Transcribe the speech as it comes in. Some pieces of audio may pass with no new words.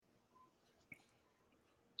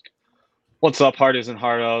What's up, Hardies and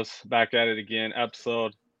Hardos? Back at it again,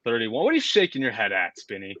 episode 31. What are you shaking your head at,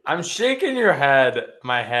 Spinny? I'm shaking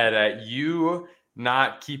my head at you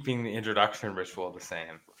not keeping the introduction ritual the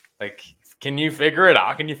same. Like, can you figure it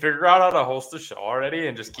out? Can you figure out how to host a show already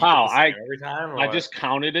and just keep it the same every time? I just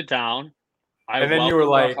counted it down. And then you were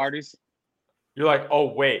like, Hardies. You're like,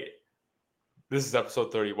 oh wait, this is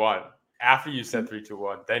episode 31. After you said 3, 2,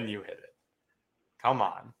 1, then you hit it. Come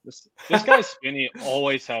on. This guy Spinny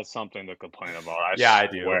always has something to complain about. I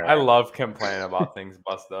do. I love complaining about things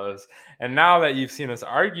Bus does. And now that you've seen us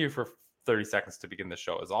argue for 30 seconds to begin the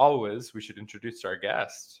show, as always, we should introduce our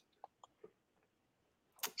guest.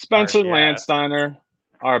 Spencer Landsteiner,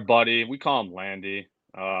 our buddy. We call him Landy.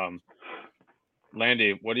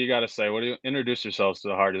 Landy, what do you got to say? What do you introduce yourselves to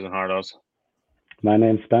the Hardies and Hardos? My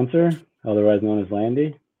name's Spencer, otherwise known as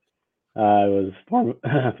Landy. I was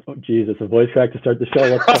it's a voice crack to start the show.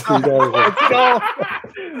 Let's go.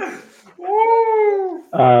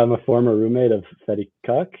 I'm a former roommate of Fetty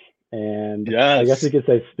Cuck, and yes. I guess you could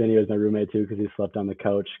say Spinny was my roommate too because he slept on the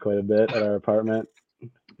couch quite a bit at our apartment.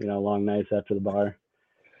 Long nights after the bar.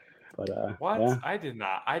 But what? Yeah. I did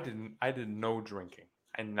no drinking.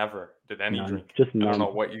 I never did any drinking. Just none. I don't know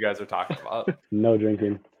what you guys are talking about. No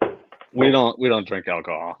drinking. We don't drink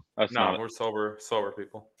alcohol. We're sober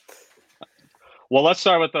people. Well, let's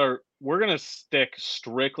start with we're going to stick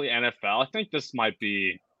strictly NFL. I think this might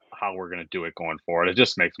be how we're going to do it going forward. It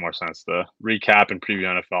just makes more sense to recap and preview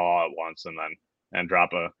NFL all at once and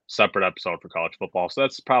drop a separate episode for college football. So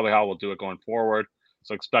that's probably how we'll do it going forward.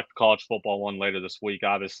 So expect the college football one later this week,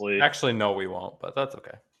 obviously. Actually, no, we won't, but that's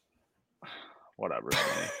okay. Whatever.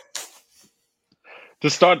 To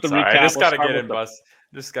start the recap, I just got to get in Bus.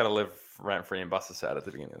 Just got to live rent-free in Bus's set at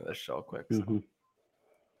the beginning of this show quick. So. Mm-hmm.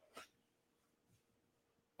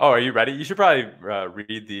 Oh, are you ready? You should probably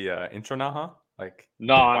read the intro now, huh?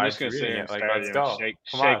 No, I'm just gonna say let's go.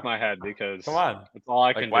 Shake my head because come on, that's all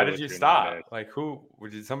I can do. Why did you stop?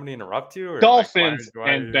 Did somebody interrupt you? Or Dolphins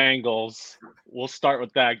and Bengals. We'll start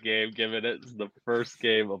with that game, given it's the first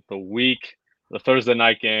game of the week, the Thursday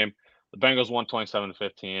night game. The Bengals won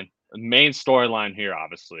 27-15. The main storyline here,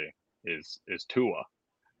 obviously, is Tua.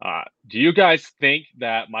 Do you guys think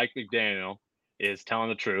that Mike McDaniel is telling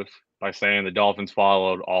the truth by saying the Dolphins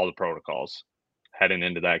followed all the protocols heading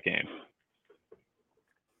into that game?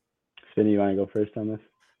 Spinny, you want to go first on this?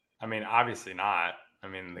 I mean, obviously not. I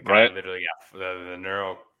mean, the guy literally got the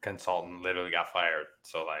neuro consultant literally got fired.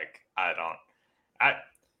 So,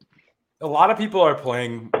 a lot of people are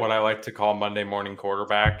playing what I like to call Monday morning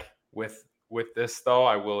quarterback with this, though.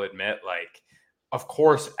 I will admit, of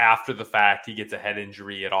course, after the fact, he gets a head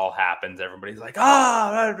injury. It all happens. Everybody's like,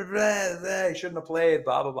 he shouldn't have played,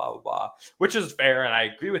 blah, blah, blah, blah, blah, which is fair. And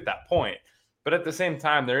I agree with that point. But at the same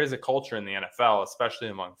time, there is a culture in the NFL, especially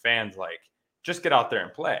among fans, just get out there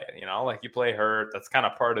and play. You play hurt. That's kind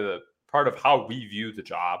of part of how we view the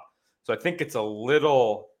job. So I think it's a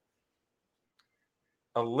little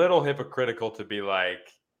hypocritical to be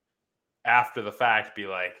after the fact,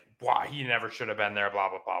 wow, he never should have been there, blah,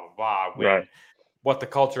 blah, blah, blah, blah. When what the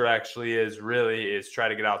culture actually is try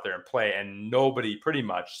to get out there and play. And nobody pretty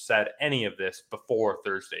much said any of this before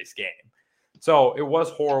Thursday's game. So it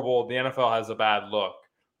was horrible. The NFL has a bad look,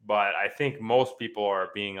 but I think most people are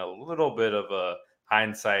being a little bit of a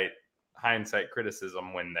hindsight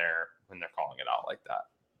criticism when they're calling it out like that.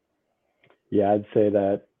 Yeah, I'd say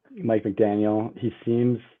that Mike McDaniel, he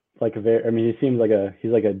seems like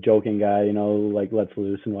he's like a joking guy, lets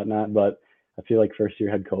loose and whatnot. But I feel like first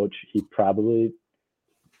year head coach, he probably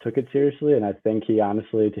took it seriously, and I think he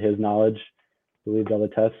honestly, to his knowledge, believed all the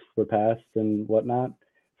tests were passed and whatnot.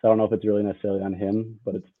 So I don't know if it's really necessarily on him,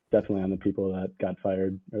 but it's definitely on the people that got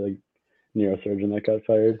fired, or neurosurgeon that got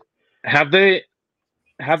fired. Have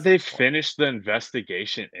they finished the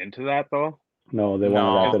investigation into that though? No, they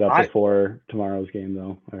want to wrap it up before tomorrow's game,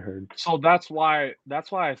 though, I heard. So that's why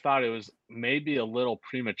I thought it was maybe a little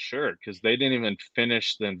premature, because they didn't even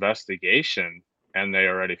finish the investigation and they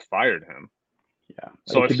already fired him. Yeah.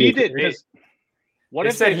 So if he did, what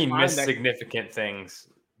if he missed significant things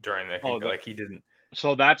during the he didn't?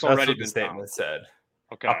 So that's already what the statement said.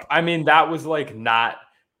 Okay. I mean, that was not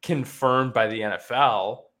confirmed by the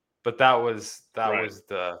NFL, but that was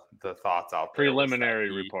the thoughts out there.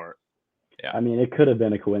 Preliminary report. Yeah. I mean, it could have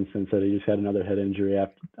been a coincidence that he just had another head injury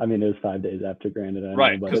after. I mean, it was 5 days after, granted.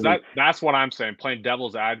 Right, because that's what I'm saying. Playing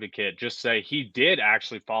devil's advocate, just say he did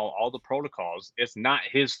actually follow all the protocols. It's not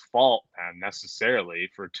his fault necessarily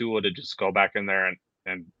for Tua to just go back in there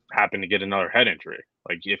and happen to get another head injury.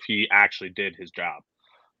 If he actually did his job.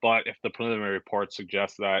 But if the preliminary report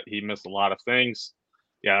suggests that he missed a lot of things,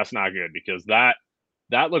 yeah, that's not good, because that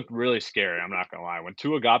that looked really scary. I'm not gonna lie. When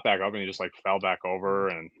Tua got back up and he just like fell back over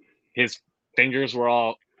and his fingers were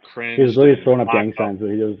all cringed. He was literally throwing up gang signs,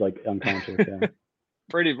 but he was like unconscious. Yeah,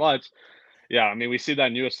 pretty much. Yeah, I mean, we see that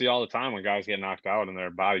in UFC all the time when guys get knocked out and their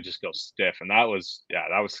body just goes stiff, and that was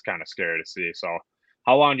kind of scary to see. So,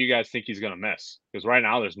 how long do you guys think he's gonna miss? Because right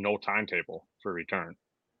now there's no timetable for return.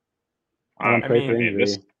 I don't pray for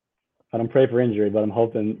injury. I don't pray for injury, but I'm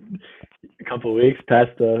hoping a couple of weeks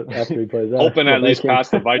after he plays out. Hoping at least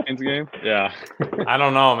past the Vikings game. Yeah. I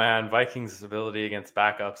don't know, man. Vikings' ability against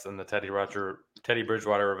backups in the Teddy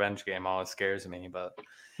Bridgewater revenge game always scares me, but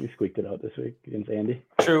we squeaked it out this week against Andy.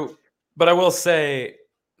 True. But I will say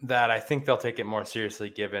that I think they'll take it more seriously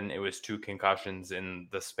given it was 2 concussions in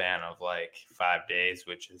the span of like 5 days,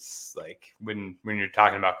 which is like when you're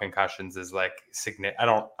talking about concussions is like significant.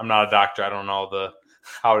 I'm not a doctor. I don't know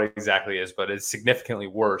how it exactly is, but it's significantly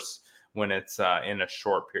worse when it's in a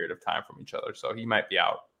short period of time from each other. So he might be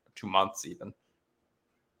out 2 months even.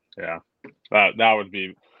 Yeah, that would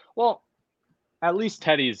be, well, at least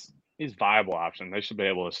Teddy's viable option. They should be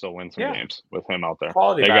able to still win some games with him out there.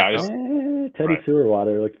 Quality guys. Teddy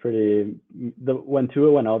Sewerwater looked pretty. When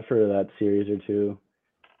Tua went out for that series or 2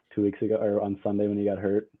 weeks ago, or on Sunday when he got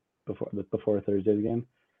hurt before Thursday's game,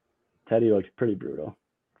 Teddy looked pretty brutal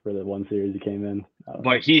for the one series he came in.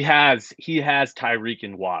 But he has Tyreek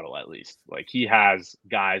and Waddle at least. Like he has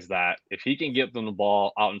guys that if he can get them the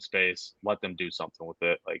ball out in space, let them do something with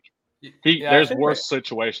it. Like there's worse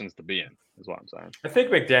situations to be in, is what I'm saying. I think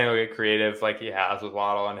McDaniel will get creative like he has with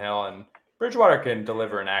Waddle and Hill, and Bridgewater can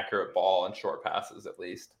deliver an accurate ball and short passes at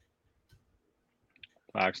least.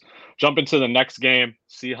 Max. Jump into the next game,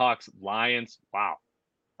 Seahawks-Lions. Wow.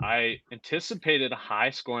 I anticipated a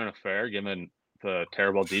high-scoring affair given the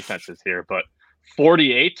terrible defenses here, but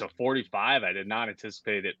 48-45, I did not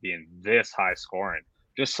anticipate it being this high-scoring.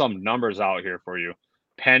 Just some numbers out here for you.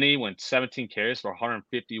 Penny went 17 carries for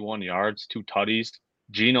 151 yards, 2 tutties.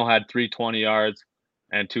 Geno had 320 yards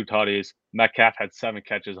and 2 tutties. Metcalf had 7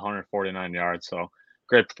 catches, 149 yards. So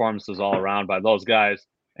great performances all around by those guys.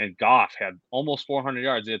 And Goff had almost 400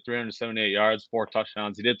 yards. He had 378 yards, 4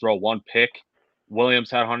 touchdowns. He did throw 1 pick.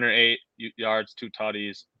 Williams had 108 yards, 2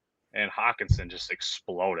 tutties. And Hawkinson just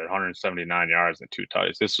exploded, 179 yards and 2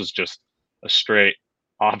 tutties. This was just a straight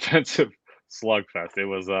offensive slugfest. It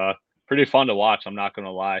was pretty fun to watch, I'm not going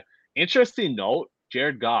to lie. Interesting note,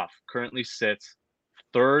 Jared Goff currently sits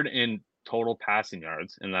 3rd in total passing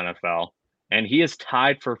yards in the NFL, and he is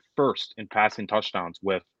tied for 1st in passing touchdowns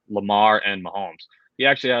with Lamar and Mahomes. He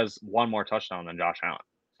actually has 1 more touchdown than Josh Allen.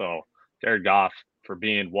 So Jared Goff, for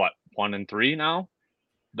being 1-3 now,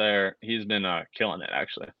 he's been killing it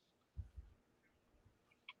actually.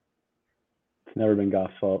 It's never been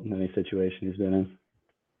Goff's fault in any situation he's been in.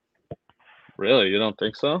 Really? You don't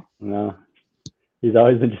think so? No. He's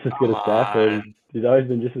always been just as good as Stafford. He's always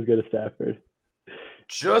been just as good as Stafford.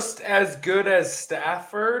 Just as good as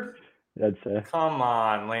Stafford? I'd say. Come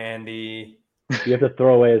on, Landy. You have to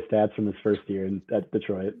throw away his stats from his first year at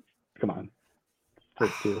Detroit. Come on.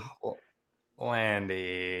 First 2.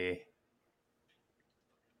 Landy.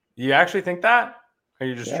 You actually think that? Or are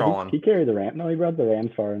you just trolling? He carried the Rams. No, he brought the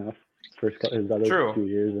Rams far enough. His other 2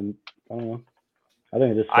 years, and I don't know. I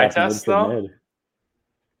think it just eye test though.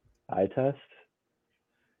 Eye test.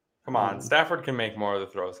 Come on, Stafford can make more of the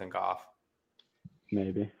throws than Goff.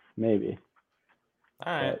 Maybe.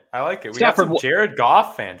 All right, I like it. We got some Jared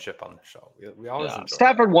Goff fanship on the show. We always enjoy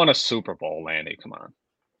Stafford that. won a Super Bowl, Landy. Come on.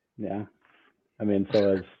 Yeah, I mean,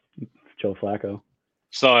 so has Joe Flacco.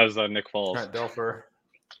 So has Nick Foles. Trent Dilfer.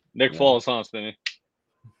 Nick Foles, huh, Spinny?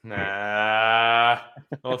 Nah,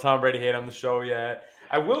 no Tom Brady hate on the show yet.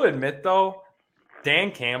 I will admit though,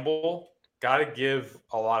 Dan Campbell, got to give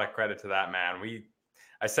a lot of credit to that man.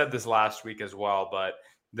 I said this last week as well, but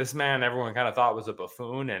this man everyone kind of thought was a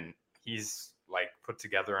buffoon, and he's like put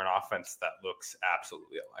together an offense that looks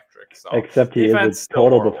absolutely electric. So except he is a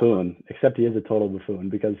total buffoon. Except he is a total buffoon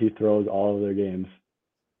because he throws all of their games.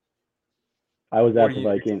 I was at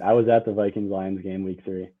the Vikings-Lions game week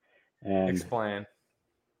 3, and explain.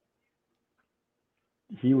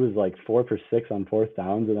 He was like 4 for 6 on 4th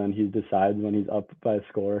downs, and then he decides when he's up by a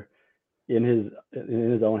score in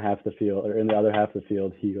his own half of the field, or in the other half of the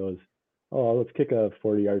field, he goes, "Oh, let's kick a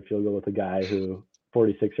 40-yard field goal with a guy who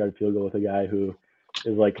 46-yard field goal with a guy who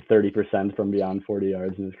is like 30% from beyond 40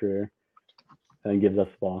 yards in his career," and gives us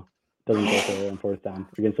the ball. Doesn't go for it on 4th down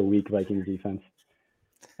against a weak Vikings defense.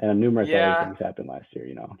 And numerous other things happened last year.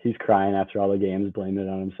 You know, he's crying after all the games, blaming it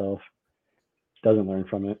on himself. Doesn't learn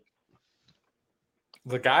from it.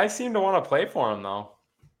 The guys seem to want to play for him, though.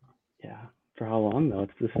 Yeah. For how long, though?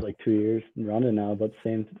 It's just like 2 years running now, but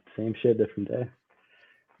same shit, different day.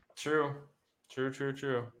 True.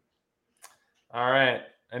 All right.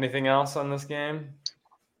 Anything else on this game?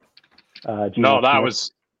 Geno I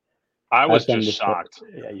Smith. was something just to say. shocked.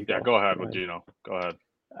 Yeah, Go ahead with Geno. Go ahead.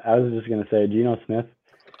 I was just gonna say Geno Smith.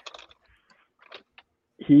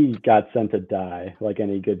 He got sent to die like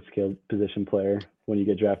any good skilled position player when you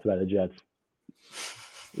get drafted by the Jets.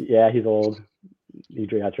 Yeah, he's old. He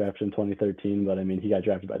got drafted in 2013, but I mean, he got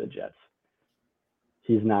drafted by the Jets.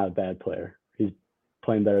 He's not a bad player. He's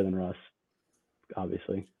playing better than Russ,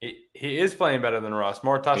 obviously. He is playing better than Russ.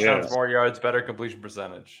 More touchdowns, more yards, better completion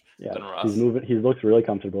percentage than Russ. He's moving. He looks really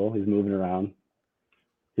comfortable. He's moving around.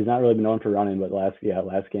 He's not really been known for running, but last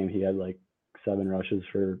game he had like 7 rushes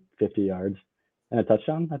for 50 yards and a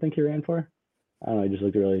touchdown. I think he ran for. I don't know. He just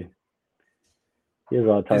looked really. He has a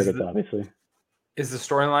lot of targets, obviously. Is the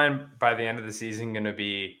storyline by the end of the season going to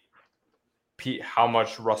be how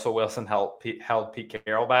much Russell Wilson held Pete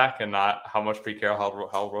Carroll back, and not how much Pete Carroll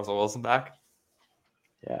held Russell Wilson back?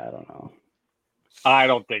 Yeah, I don't know. I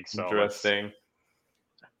don't think so. Interesting.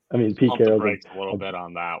 I mean, Pete Carroll breaks a little bit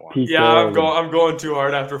on that one. I'm going too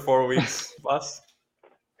hard after 4 weeks plus.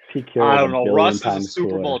 Pete Carroll, I don't know. Russ is a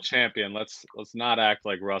Super Bowl champion. Let's not act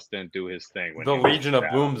like Russ didn't do his thing. The Legion of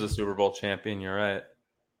Boom's a Super Bowl champion. You're right.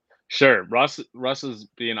 Sure, Russ is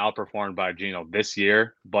being outperformed by Geno this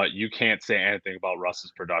year, but you can't say anything about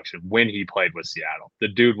Russ's production when he played with Seattle. The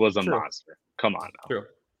dude was a monster. Come on now.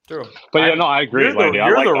 True. But I agree.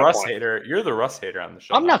 You're the Russ hater. You're the Russ hater on the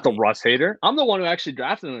show. I'm not the Russ hater. I'm the one who actually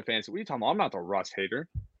drafted him in fantasy. What are you talking about? I'm not the Russ hater.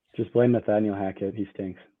 Just blame Nathaniel Hackett. He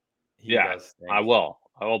stinks. I will.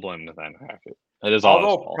 I will blame Nathaniel Hackett. It is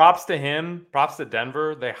Although props to him, props to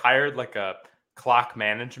Denver. They hired like a clock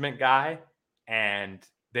management guy, and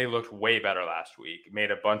they looked way better last week. Made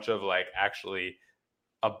a bunch of like actually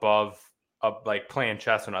above like playing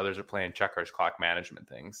chess when others are playing checkers, clock management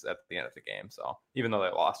things at the end of the game. So even though they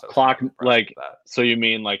lost, clock like that. So you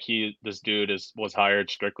mean like this dude was hired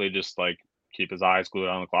strictly just like keep his eyes glued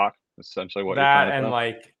on the clock? Essentially what that you're and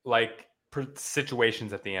like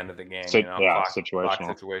situations at the end of the game. Clock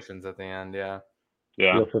situations at the end. Yeah.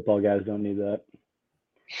 Real football guys don't need that.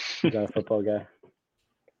 You got a football guy.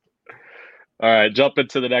 All right, jump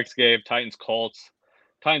into the next game. Titans-Colts.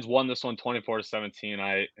 Titans won this one 24-17.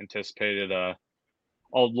 I anticipated a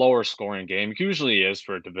lower scoring game. It usually is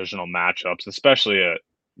for divisional matchups, especially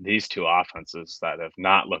these two offenses that have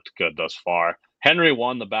not looked good thus far. Henry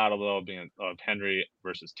won the battle, though, being of Henry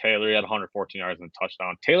versus Taylor. He had 114 yards and a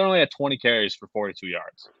touchdown. Taylor only had 20 carries for 42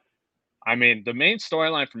 yards. I mean, the main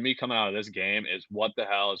storyline for me coming out of this game is what the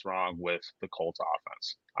hell is wrong with the Colts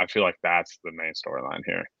offense. I feel like that's the main storyline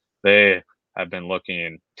here. They have been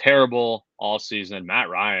looking terrible all season. Matt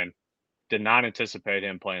Ryan did not anticipate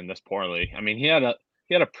him playing this poorly. I mean, he had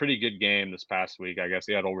a pretty good game this past week. I guess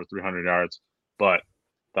he had over 300 yards, but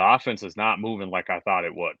the offense is not moving like I thought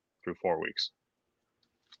it would through 4 weeks.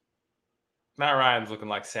 Matt Ryan's looking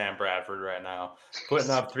like Sam Bradford right now,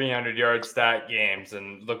 putting up 300-yard stat games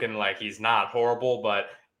and looking like he's not horrible, but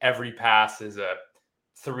every pass is a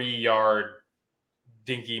 3-yard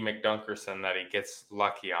dinky McDunkerson that he gets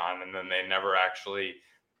lucky on, and then they never actually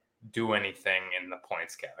do anything in the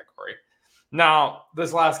points category. Now,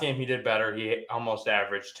 this last game he did better. He almost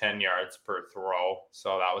averaged 10 yards per throw,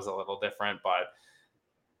 so that was a little different, but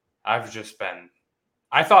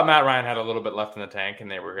I thought Matt Ryan had a little bit left in the tank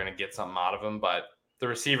and they were going to get something out of him, but the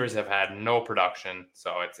receivers have had no production,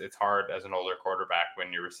 so it's hard as an older quarterback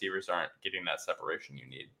when your receivers aren't getting that separation you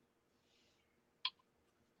need.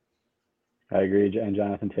 I agree, and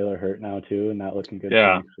Jonathan Taylor hurt now too, and not looking good for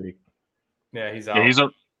next week. Yeah, he's out. Yeah,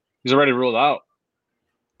 he's already ruled out.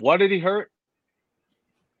 What did he hurt?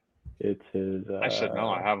 It's his. I should know.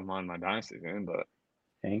 I have him on my dynasty game, but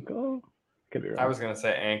ankle. Could be wrong. I was gonna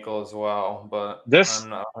say ankle as well, but I'm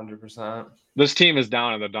not 100%. This team is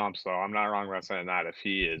down in the dumps, though. I'm not wrong about saying that. If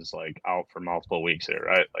he is like out for multiple weeks here,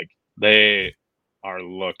 right? Like they are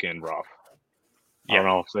looking rough. Yeah. I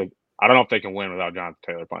don't know if they can win without Jonathan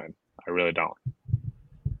Taylor playing. I really don't.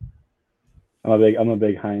 I'm a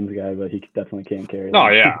big Hines guy, but he definitely can't carry. No,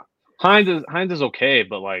 yeah, Hines is okay,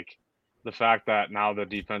 but like the fact that now the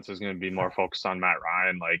defense is going to be more focused on Matt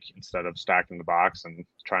Ryan, like instead of stacking the box and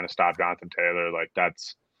trying to stop Jonathan Taylor, like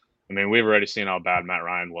that's. I mean, we've already seen how bad Matt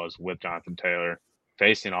Ryan was with Jonathan Taylor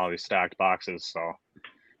facing all these stacked boxes. So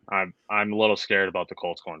I'm a little scared about the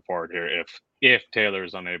Colts going forward here if Taylor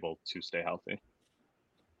is unable to stay healthy.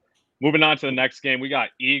 Moving on to the next game, we got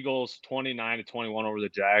Eagles 29-21 over the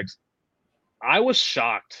Jags. I was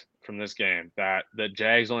shocked from this game that the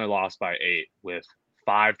Jags only lost by 8 with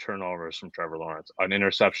 5 turnovers from Trevor Lawrence, an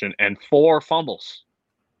interception, and 4 fumbles.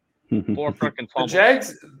 4 freaking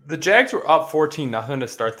fumbles. The Jags were up 14-0 to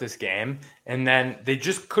start this game, and then they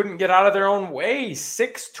just couldn't get out of their own way.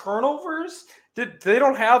 6 turnovers. They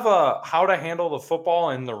don't have a how to handle the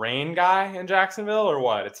football in the rain guy in Jacksonville or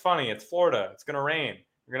what? It's funny. It's Florida. It's going to rain.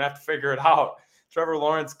 You're going to have to figure it out. Trevor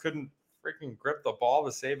Lawrence couldn't freaking grip the ball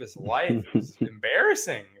to save his life. It was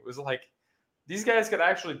embarrassing. It was like these guys could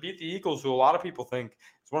actually beat the Eagles, who a lot of people think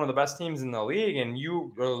is one of the best teams in the league, and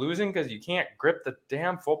you are losing because you can't grip the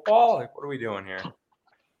damn football? Like, what are we doing here? That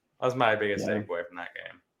was my biggest takeaway from that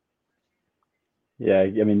game. Yeah,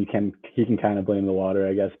 I mean, he can kind of blame the water,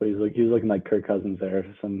 I guess, but he was looking like Kirk Cousins there.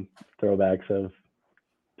 Some throwbacks of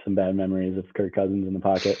some bad memories of Kirk Cousins in the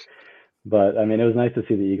pocket. But I mean, it was nice to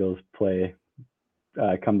see the Eagles play,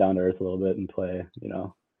 come down to earth a little bit and play,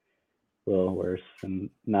 a little worse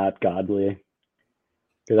and not godly.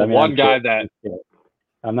 Because one guy that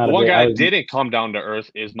didn't come down to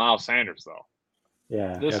earth is Miles Sanders, though.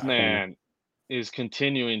 Yeah, this man is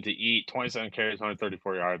continuing to eat 27 carries,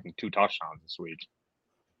 134 yards, and 2 touchdowns this week.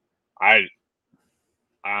 I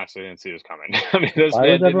honestly didn't see this coming. I mean,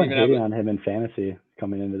 why was everyone hating on him in fantasy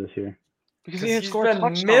coming into this year? Because he didn't score a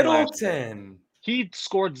touchdown. Middleton. He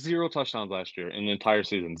scored 0 touchdowns last year in the entire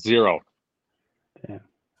season. 0. Yeah.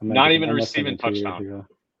 Not even receiving touchdown.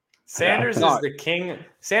 Sanders is the king.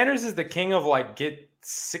 Sanders is the king of like get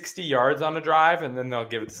 60 yards on a drive and then they'll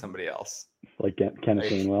give it to somebody else. Like Kenneth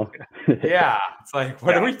Gainwell. Yeah. It's like,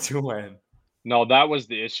 what are we doing? No, that was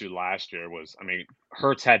the issue last year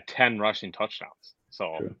Hurts had 10 rushing touchdowns.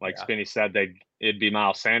 So Spinney said it'd be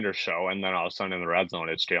Miles Sanders' show, and then all of a sudden in the red zone,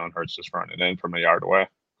 it's Jalen Hurts just running in from a yard away.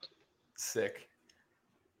 Sick.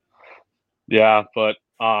 Yeah, but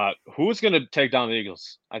who's going to take down the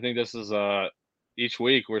Eagles? I think this is each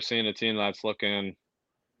week we're seeing a team that's looking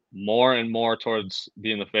more and more towards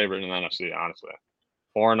being the favorite in the NFC, honestly.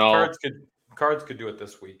 4-0. Cards could do it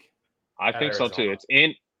this week. I think so too.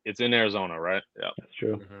 It's in Arizona, right? Yeah. That's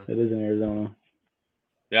true. Mm-hmm. It is in Arizona.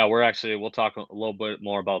 Yeah, we'll talk a little bit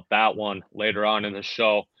more about that one later on in the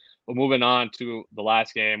show. But moving on to the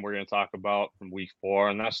last game we're going to talk about from week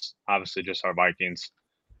 4, and that's obviously just our Vikings.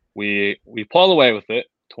 We pulled away with it.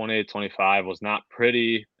 28-25 was not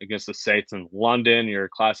pretty against the Saints in London, your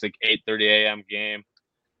classic 8:30 a.m. game.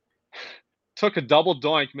 Took a double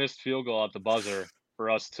doink missed field goal at the buzzer for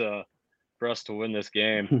us to win this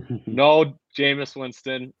game. No Jameis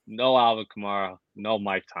Winston, no Alvin Kamara, no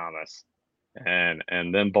Mike Thomas. And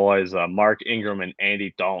then boys, Mark Ingram and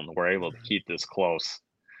Andy Dalton were able to keep this close.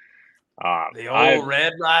 The old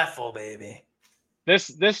red rifle, baby. This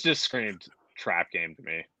just screamed trap game to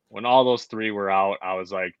me. When all those 3 were out, I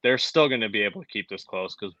was like, they're still going to be able to keep this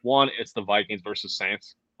close because 1, it's the Vikings versus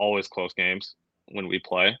Saints, always close games when we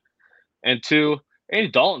play, and 2, Andy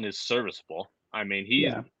Dalton is serviceable. I mean,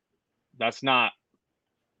 that's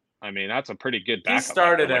a pretty good backup. He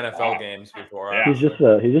started NFL games before. Yeah. He's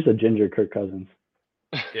just a ginger Kirk Cousins.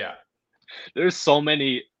 Yeah. There's so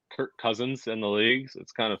many Kirk Cousins in the leagues.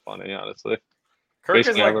 It's kind of funny, honestly. Kirk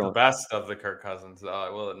is like the best of the Kirk Cousins, though, I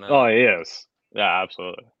will admit. Oh, he is. Yeah,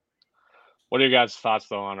 absolutely. What are your guys' thoughts,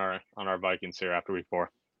 though, on our Vikings here after week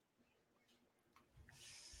 4?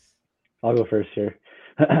 I'll go first here.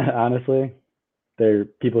 Honestly,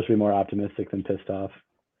 people should be more optimistic than pissed off.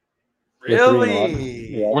 Really?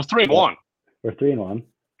 We're 3-1. We're 3-1.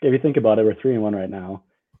 If you think about it, we're 3-1 right now.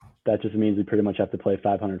 That just means we pretty much have to play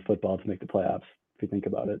 500 football to make the playoffs, if you think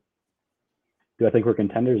about it. Do I think we're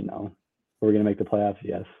contenders? No. Are we going to make the playoffs?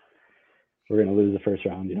 Yes. We're going to lose the first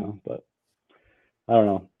round, but I don't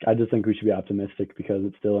know. I just think we should be optimistic because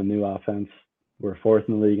it's still a new offense. We're 4th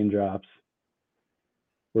in the league in drops.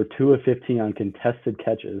 We're 2 of 15 on contested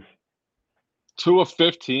catches. 2 of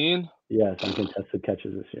 15? Yes, on contested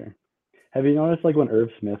catches this year. Have you noticed when Irv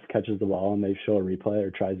Smith catches the ball and they show a replay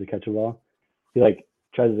or tries to catch a ball? He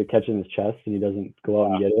tries to catch it in his chest and he doesn't go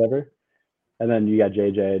out and get it ever. And then you got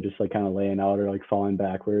JJ just kind of laying out or falling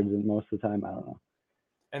backwards and most of the time. I don't know.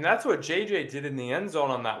 And that's what JJ did in the end zone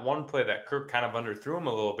on that one play that Kirk kind of underthrew him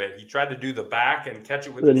a little bit. He tried to do the back and catch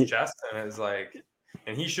it with his chest, and it's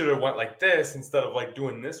and he should have went like this instead of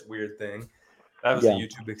doing this weird thing. That was a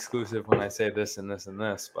YouTube exclusive when I say this and this and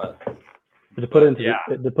this, but to put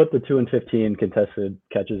the 2 and 15 contested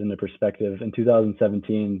catches into perspective, in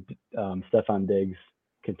 2017, Stephon Diggs'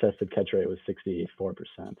 contested catch rate was 64%.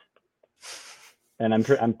 And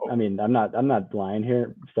I'm not lying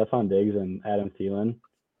here. Stephon Diggs and Adam Thielen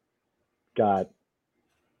got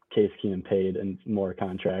Case Keenum paid and more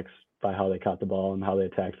contracts by how they caught the ball and how they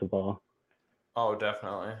attacked the ball. Oh,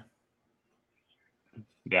 definitely.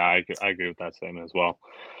 Yeah, I agree with that statement as well.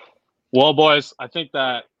 Well, boys, I think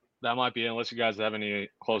that that might be it. Unless you guys have any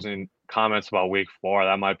closing comments about week 4,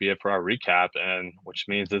 that might be it for our recap, and which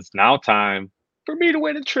means it's now time for me to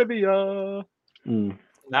win in trivia.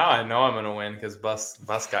 Now I know I'm gonna win because Bus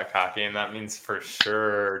got cocky, and that means for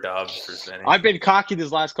sure dubs for Spinny. I've been cocky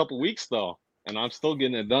these last couple weeks though, and I'm still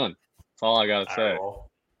getting it done. That's all I gotta say.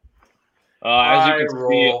 As you can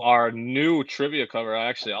see, our new trivia cover, I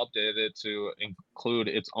actually updated it to include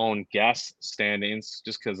its own guest standings,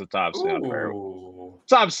 just because it's obviously unfair.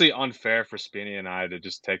 It's obviously unfair for Spinny and I to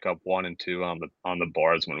just take up 1 and 2 on the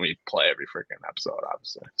boards when we play every freaking episode,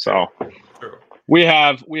 obviously. So we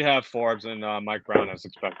have Forbes and Mike Brown as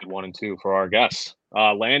expected 1 and 2 for our guests.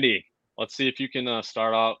 Landy, let's see if you can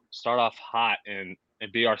start off hot and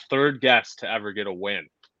be our 3rd guest to ever get a win.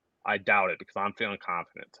 I doubt it because I'm feeling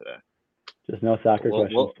confident today. Just no soccer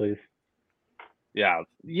questions, please. Yeah.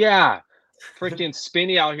 Freaking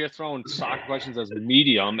Spinny out here throwing soccer questions as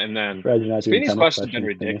medium, and then Spinny's question's been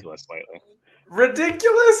ridiculous lately.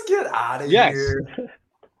 Ridiculous? Get out of here.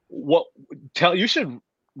 You should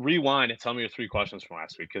rewind and tell me your 3 questions from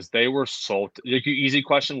last week because they were so. Like, your easy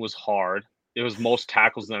question was hard. It was most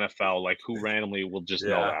tackles in the NFL. Like, who randomly will just know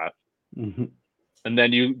that? Mm-hmm. And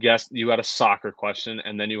then you guessed you had a soccer question,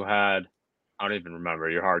 and then you had. I don't even remember.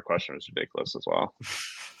 Your hard question was ridiculous as well.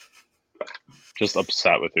 Just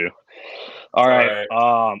upset with you. All right.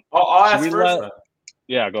 I'll ask first then.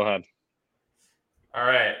 Yeah, go ahead. All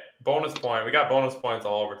right. Bonus point. We got bonus points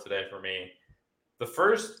all over today for me.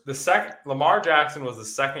 The second, Lamar Jackson was the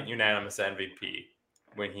second unanimous MVP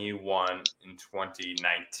when he won in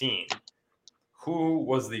 2019. Who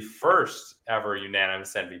was the first ever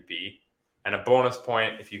unanimous MVP? And a bonus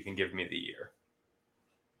point if you can give me the year.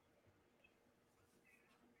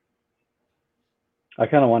 I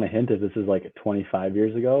kind of want to hint if this is like 25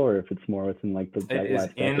 years ago or if it's more within like the it is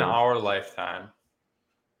in our lifetime.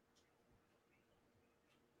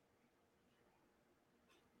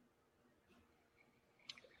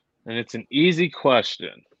 And it's an easy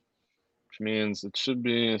question, which means it should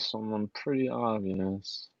be someone pretty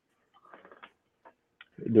obvious.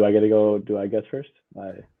 Do I guess first?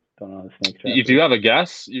 I don't know the snake trap. If you have a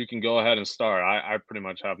guess, you can go ahead and start. I pretty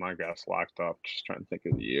much have my guess locked up. Just trying to think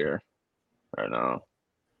of the year right now.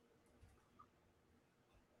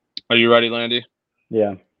 Are you ready, Landy?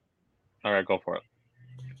 Yeah. All right, go for it.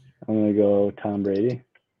 I'm gonna go Tom Brady.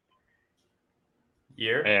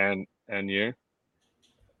 Year and year.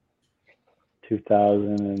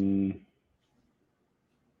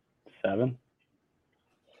 2007.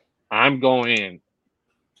 I'm going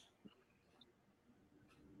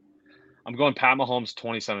Pat Mahomes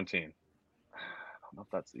 2017. I don't know if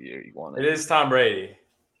that's the year you wanted. It is Tom Brady.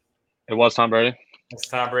 It was Tom Brady? It's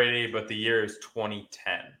Tom Brady, but the year is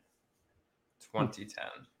 2010. 2010.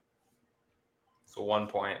 So 1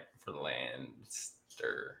 point for the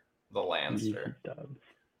Landster.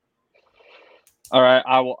 All right,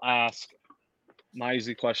 I will ask my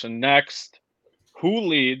easy question next. Who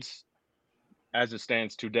leads, as it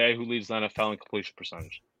stands today, who leads the NFL in completion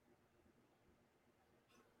percentage?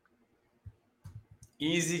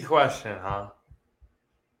 Easy question, huh?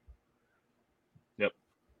 Yep.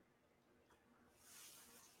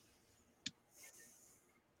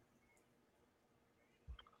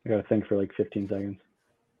 I gotta think for like 15 seconds.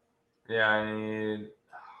 Yeah, I need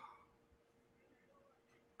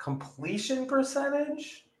completion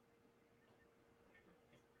percentage.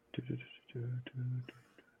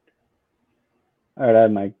 All right, I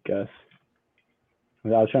have my guess. I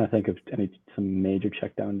was trying to think of some major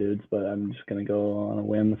check down dudes, but I'm just gonna go on a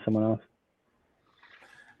whim with someone else.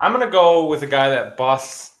 I'm gonna go with a guy that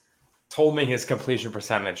Bus told me his completion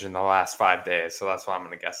percentage in the last 5 days, so that's why I'm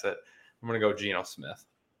gonna guess it. I'm gonna go Geno Smith.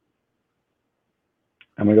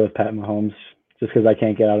 I'm gonna go with Pat Mahomes, just because I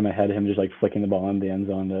can't get out of my head him just like flicking the ball in the end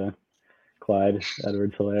zone to Clyde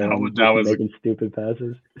Edwards-Helaire making stupid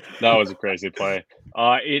passes. That was a crazy play.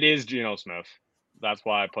 It is Geno Smith. That's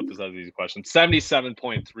why I put this as an easy question.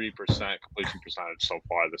 77.3% completion percentage so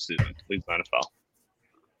far this season. Leads the NFL.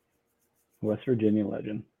 West Virginia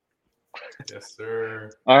legend. Yes,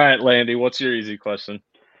 sir. All right, Landy, what's your easy question?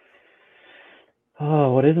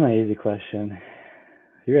 Oh, what is my easy question?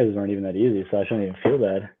 You guys weren't even that easy, so I shouldn't even feel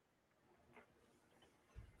bad.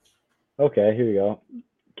 Okay, here we go.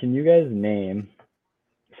 Can you guys name,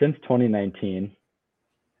 since 2019,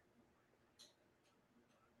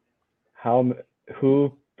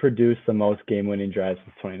 who produced the most game-winning drives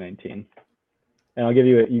since 2019? And I'll give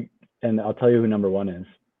you and I'll tell you who number 1 is.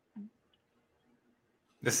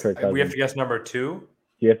 We have to guess number 2.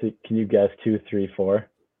 Can you guess 2, 3, 4?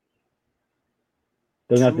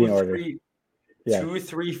 Doesn't have to be in order. 2,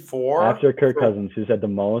 3, 4. After Kirk Cousins, who's had the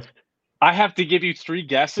most I have to give you 3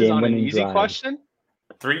 guesses on an Game-winning easy drive. question?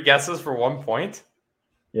 3 guesses for 1 point?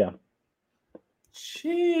 Yeah.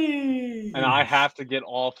 Jeez. And I have to get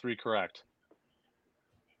all 3 correct.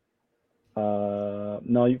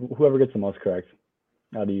 No, whoever gets the most correct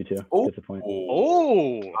out of you two gets a point.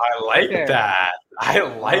 Oh, I like okay. that. I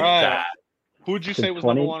like Right. that. Who'd you Since say was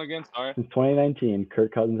number 1 again? Sorry. Since 2019,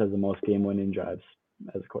 Kirk Cousins has the most game-winning drives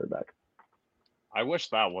as a quarterback. I wish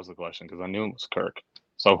that was the question because I knew it was Kirk.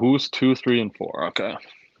 So who's 2, 3, and 4? Okay.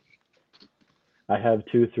 I have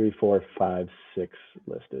 2, 3, 4, 5, 6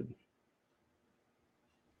 listed.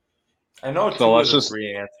 I know So 2 let's of the just-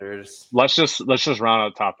 3 answers. Let's just round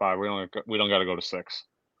out top 5. We don't got to go to 6.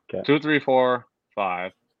 Okay. 2, 3, 4,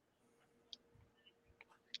 5.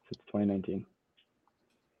 Since 2019.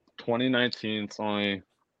 2019. It's only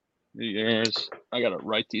years. I gotta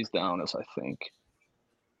write these down as I think.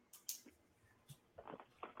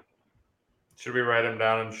 Should we write them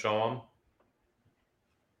down and show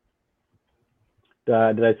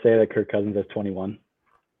them? Did I say that Kirk Cousins has 21?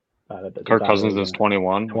 Kirk Cousins is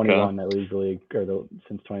 21. 21 that leads the league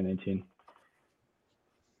since 2019.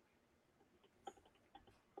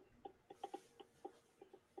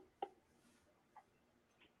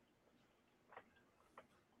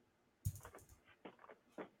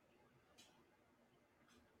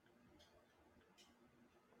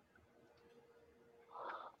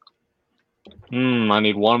 I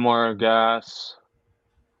need one more guess.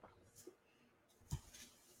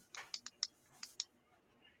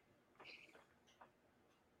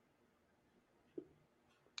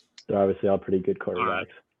 They're obviously all pretty good quarterbacks.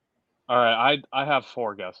 All right, I have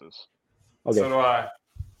 4 guesses. Okay. So do I.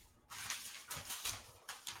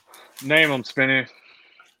 Name them, Spinny.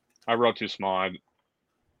 I wrote too small.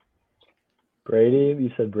 Brady, you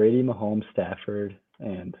said Brady, Mahomes, Stafford,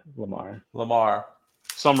 and Lamar. Lamar.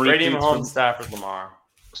 Some Brady, repeats Mahomes, from, Stafford, Lamar.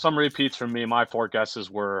 some repeats from me. My 4 guesses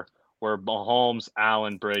were Mahomes,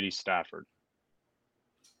 Allen, Brady, Stafford.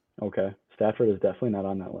 Okay. Stafford is definitely not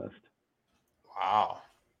on that list. Wow.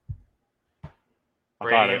 I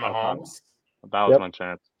Brady and thought Mahomes. that was my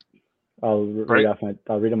chance. I'll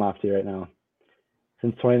read them off to you right now.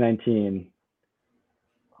 Since 2019,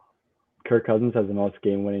 Kirk Cousins has the most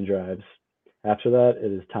game-winning drives. After that,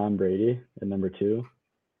 it is Tom Brady at number 2.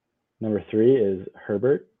 Number 3 is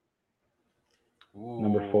Herbert. Ooh,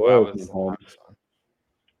 Number that 4 was is Mahomes.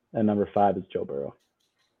 And number 5 is Joe Burrow.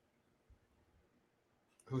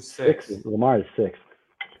 Who's 6 6? Lamar is 6.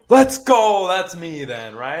 Let's go. That's me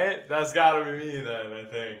then, right? That's got to be me then, I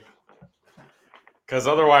think. Because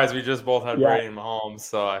otherwise, we just both had Brady and Mahomes,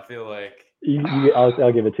 so I feel like.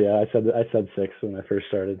 I'll give it to you. I said 6 when I first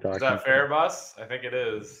started talking. Is that fair, Bus? I think it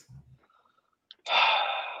is.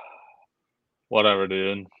 Whatever,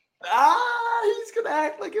 dude. He's gonna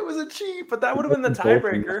act like it was a cheat, but that would have been the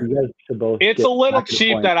tiebreaker. You guys should both It's get a little half the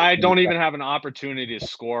cheap point. that I don't even have an opportunity to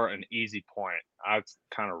score an easy point. That's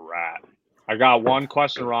kind of rat. I got one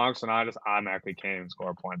question wrong, so now I just automatically can't even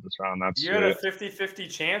score a point this round. That's You had a sweet.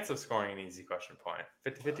 50-50 chance of scoring an easy question point.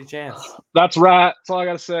 50-50 chance. That's rat. That's all I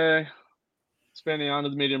gotta say. Spinning on to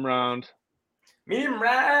the medium round. Medium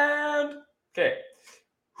round. Okay.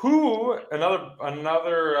 Who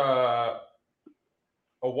another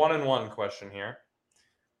a 1-1 question here.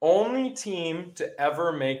 Only team to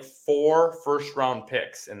ever make 4 first-round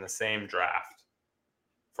picks in the same draft.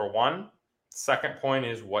 For 1, second point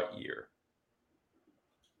is what year?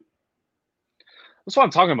 That's what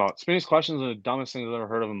I'm talking about. Spinny's questions are the dumbest things I've ever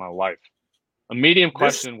heard of in my life. A medium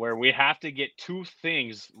question where we have to get 2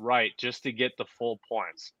 things right just to get the full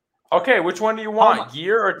points. Okay, which one do you want?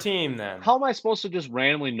 Year or team then? How am I supposed to just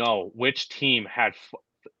randomly know which team had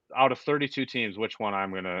out of 32 teams, which one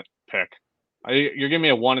I'm going to pick? You're giving me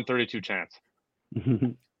a 1 in 32 chance.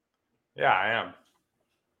 Yeah, I am.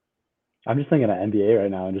 I'm just thinking of NBA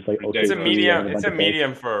right now and just like It's a medium. It's a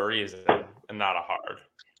medium for a reason and not a hard.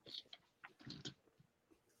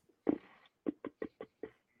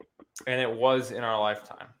 And it was in our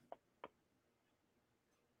lifetime.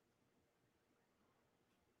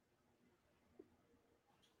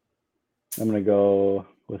 I'm going to go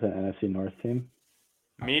with an NFC North team.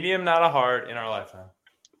 Medium, not a hard, in our lifetime.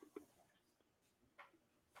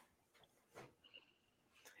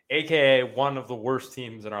 AKA one of the worst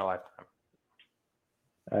teams in our lifetime.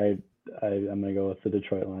 I'm going to go with the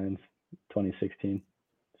Detroit Lions,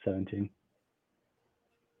 2016-17.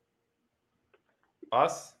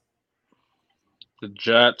 Us? The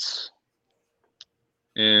Jets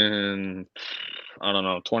in,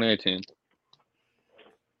 2018.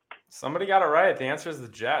 Somebody got it right. The answer is the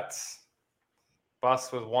Jets.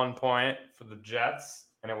 Bus with 1 point for the Jets,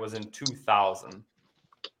 and it was in 2000.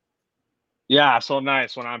 Yeah, so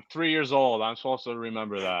nice. When I'm 3 years old, I'm supposed to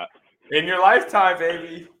remember that. In your lifetime,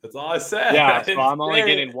 baby. That's all I said. Yeah, so I'm only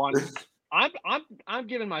getting one. I'm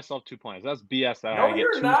giving myself 2 points. That's BS that I had to get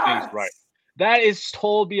you're 2 not. things right. That is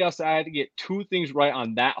total BS that I had to get 2 things right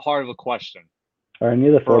on that hard of a question. Are any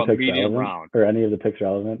of the For 4 a picks medium relevant? round. Or any of the picks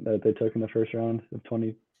relevant that they took in the first round of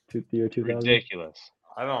the year 2000? Ridiculous.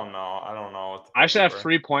 I don't know. What the I should have picks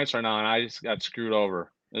 3 points right now, and I just got screwed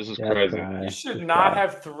over. This is Yeah, crazy. cry. were. You should Just not cry.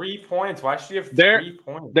 have 3 points. Why should you have There- 3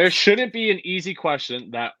 points? There shouldn't be an easy question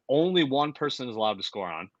that only one person is allowed to score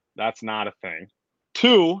on. That's not a thing.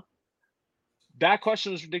 2, that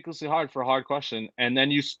question is ridiculously hard for a hard question, and then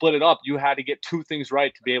you split it up. You had to get 2 things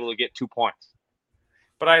right to be able to get 2 points.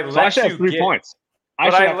 But I So I let should you have 3 get. points. But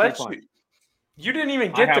should I have 3 let points. you. You didn't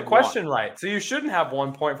even I get the have question right, so you shouldn't have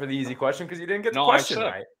 1 point for the easy question because you didn't get the No, I question should.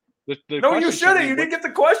 right. The No, question you should shouldn't. be You which- didn't get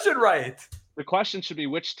the question right. The question should be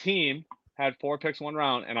which team had 4 picks 1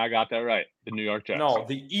 round, and I got that right. The New York Jets. No,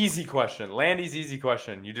 the easy question. Landy's easy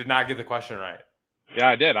question. You did not get the question right. Yeah,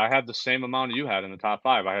 I did. I had the same amount you had in the top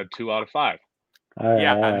 5. I had 2 out of 5. All right,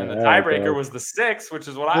 Yeah, all and then the right, tiebreaker guys. was the 6, which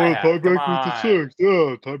is what I had. Come on. 6. Yeah,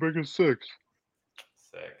 tiebreaker 6.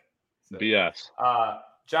 Sick. BS.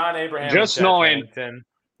 John Abraham Just and Chad knowing Pennington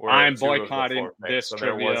were I'm 2 of the boycotting 4 picks, this so there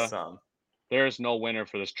trivia. was some. There's no winner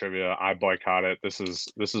for this trivia. I boycott it. This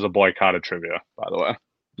is a boycotted trivia, by the way.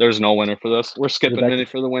 There's no winner for this. We're skipping back Minnie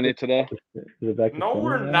for the Winnie today. Is it back to No, Spinner?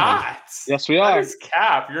 we're Yeah. not. Yes, we That are. is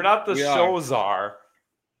cap. You're not the We are. show czar.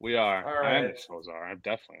 We are. All I am right. the Shozar. I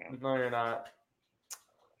definitely am. No, you're not.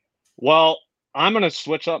 Well, I'm gonna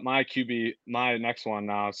switch up my QB, my next one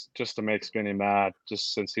now, just to make Spinny mad.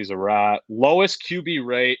 Just since he's a rat, lowest QB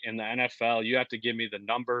rate in the NFL. You have to give me the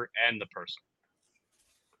number and the person.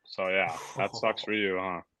 So yeah, that sucks for you,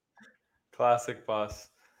 huh? Classic bus.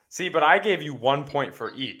 See, but I gave you 1 point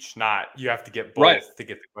for each, not you have to get both Right. to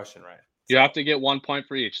get the question right. You have to get 1 point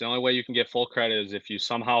for each. The only way you can get full credit is if you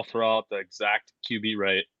somehow throw out the exact QB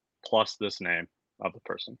rate plus this name of the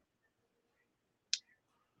person.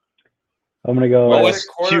 I'm gonna go. What was Lowest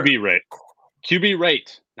it, quarter- QB rate. QB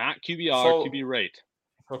rate, not QBR. So- QB rate.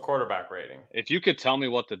 For quarterback rating. If you could tell me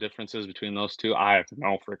what the difference is between those two, I have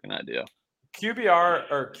no freaking idea.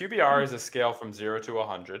 QBR is a scale from 0 to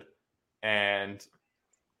 100, and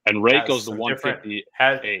And rate has goes to some 158.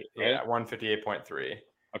 different- right? Yeah, 158.3.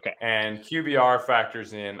 Okay. And QBR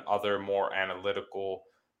factors in other more analytical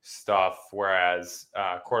stuff, whereas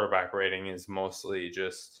quarterback rating is mostly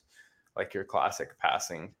just like your classic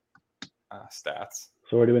passing stats.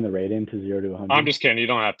 So we're doing the rating to 0 to 100. I'm just kidding. You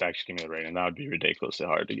don't have to actually give me the rating. That would be ridiculously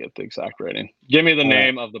hard to get the exact rating. Give me the All right.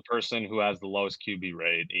 name of the person who has the lowest QB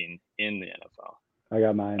rating in the NFL. I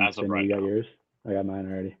got mine. As of Spinny, right you got now. yours? I got mine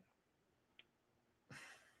already.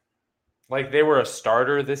 Like they were a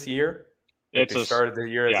starter this year. Like It's they a started the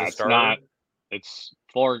year yeah, as a it's starter. not. It's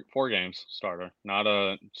four games starter,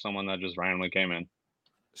 not someone that just randomly came in.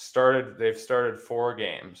 They've started 4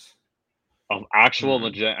 games. Of actual Mhm.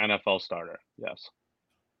 legit NFL starter. Yes.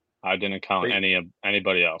 I didn't count But-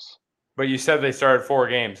 anybody else. But you said they started 4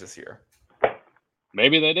 games this year.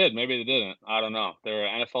 Maybe they did. Maybe they didn't. I don't know. They're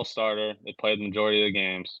an NFL starter. They played the majority of the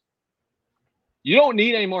games. You don't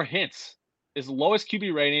need any more hints. It's the lowest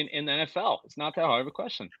QB rating in the NFL. It's not that hard of a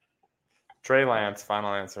question. Trey Lance,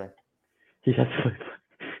 final answer. Yes.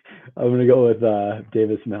 I'm gonna go with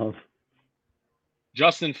Davis Mills.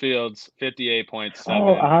 Justin Fields, 58.7.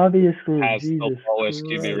 Oh, obviously. has Jesus the lowest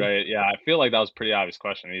QB Christ. rate. Yeah, I feel like that was a pretty obvious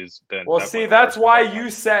question. He's been Well, definitely see, the that's worst. why you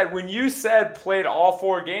said when you said played all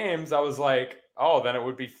 4 games, I was like, oh, then it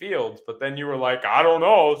would be Fields. But then you were like, I don't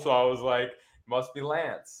know. So I was like, must be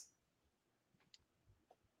Lance.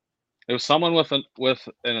 It was someone with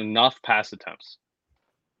enough pass attempts.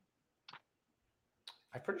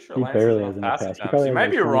 I'm pretty sure He Lance barely has has enough enough pass pass. He attempts. probably You has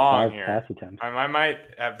might be like wrong 25 here. pass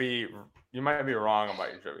attempts. You might be wrong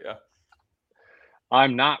about your trivia.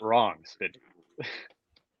 I'm not wrong, Spid.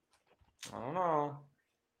 I don't know.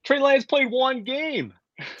 Trey Lance played 1 game.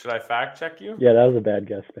 Should I fact check you? Yeah, that was a bad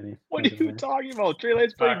guess, Benny. What are you talking about? Trey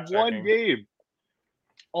Lance played Fact 1 checking. game.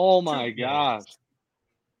 Oh my 2 games. gosh.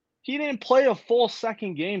 He didn't play a full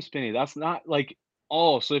second game, Spinny. That's not like,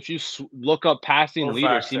 so if you look up passing We're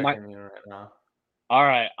leaders, fact he might. checking you right now. All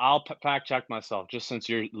right, I'll fact check myself just since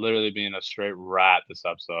you're literally being a straight rat this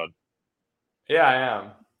episode. Yeah, I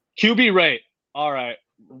am. QB rate. All right,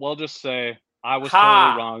 we'll just say I was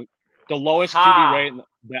Ha! totally wrong. The lowest Ha! QB rate in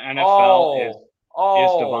the NFL is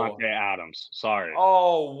Oh, Devontae Adams. Sorry.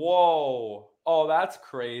 Oh, whoa. Oh, that's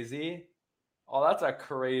crazy. Oh, that's a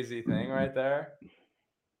crazy thing right there.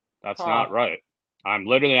 That's Huh. not right. I'm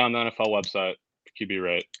literally on the NFL website. QB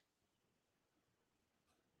rate.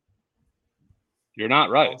 You're not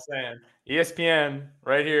right. I'm saying. ESPN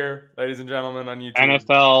right here, ladies and gentlemen, on YouTube.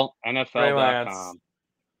 NFL.com.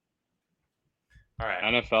 All right.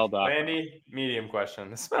 NFL.com. Landy, medium question.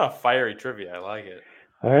 This has been a fiery trivia. I like it.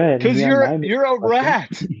 All right. Because you're a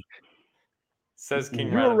rat. Says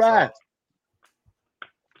King You're Rat a rat. himself.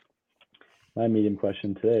 My medium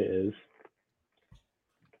question today is: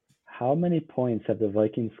 how many points have the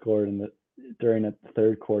Vikings scored during the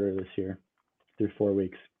third quarter this year, through 4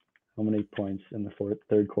 weeks? How many points in the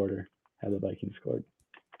third quarter have the Vikings scored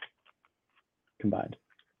combined?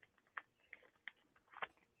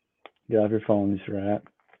 Get off your phones, rat.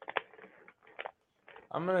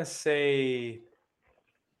 I'm going to say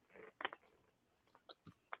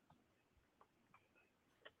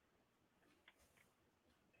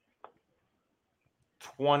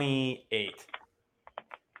 28. Is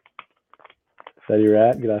that your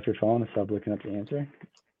rat? Get off your phone and stop looking up the answer.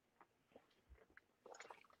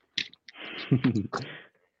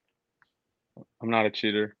 I'm not a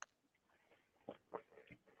cheater.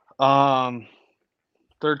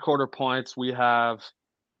 Third quarter points, we have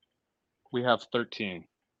 13.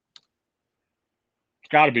 It's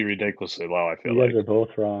got to be ridiculously low, I feel You like. guys are both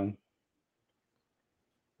wrong.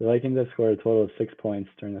 The Vikings have scored a total of 6 points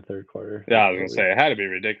during the third quarter. Yeah, I was going to say, it had to be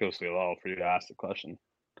ridiculously low for you to ask the question.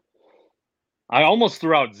 I almost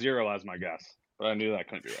threw out 0 as my guess, but I knew that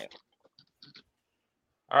couldn't be right.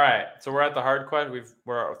 All right, so we're at the hard question.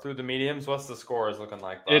 We're through the mediums. What's the score is looking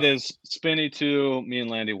like, Buff? It is Spinny 2, me and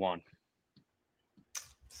Landy 1.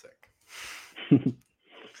 Sick.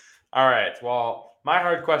 All right, well, my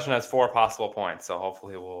hard question has 4 possible points, so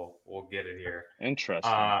hopefully we'll get it here. Interesting.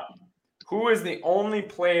 Who is the only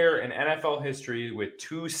player in NFL history with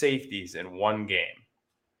 2 safeties in one game?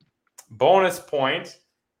 Bonus point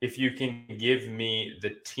if you can give me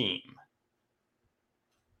the team.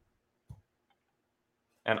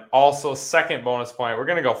 And also, second bonus point, we're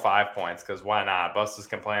going to go 5 points because why not? Bust is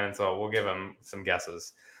complaining, so we'll give him some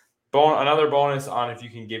guesses. Another bonus on if you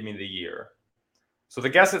can give me the year. So the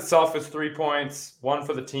guess itself is 3 points, 1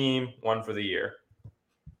 for the team, 1 for the year.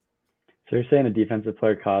 So you're saying a defensive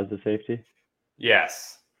player caused the safety?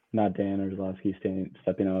 Yes. Not Dan Orlowski stepping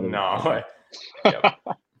out of the No. Yep.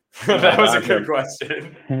 That was a good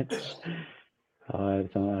question. I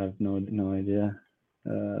have no idea.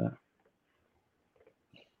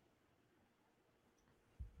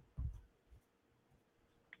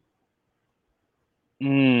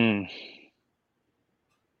 In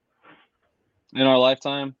our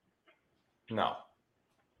lifetime? No.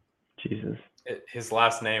 Jesus. His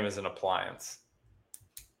last name is an appliance.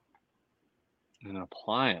 An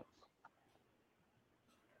appliance.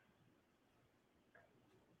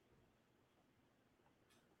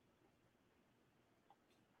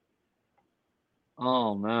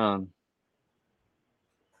 Oh man.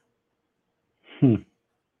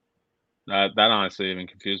 That honestly even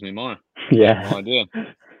confused me more. Yeah. I have no idea.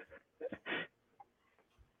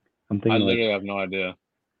 I'm thinking I literally have no idea.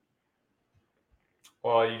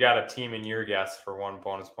 Well, you got a team in your guess for 1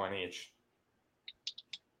 bonus point each.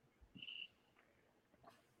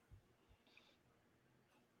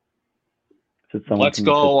 Let's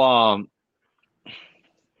go.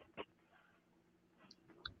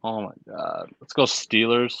 Oh my God. Let's go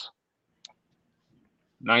Steelers.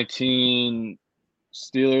 Steelers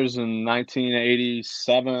in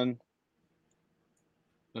 1987.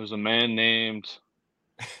 There's a man named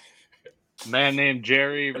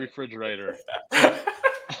Jerry Refrigerator. I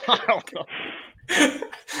don't know.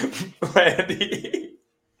 Landy.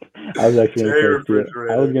 I was actually going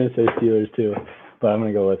to say Steelers too, but I'm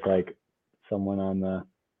going to go with like someone on the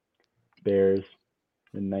Bears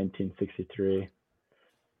in 1963.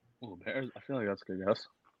 Oh, Bears. I feel like that's a good guess.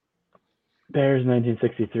 Bears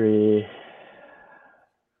 1963.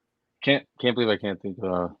 Can't believe I can't think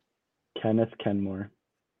of Kenneth Kenmore.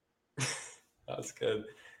 That's good.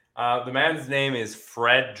 The man's name is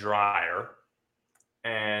Fred Dryer,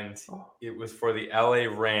 and it was for the LA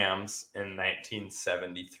Rams in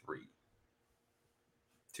 1973.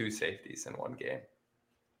 2 safeties in one game.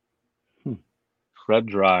 Fred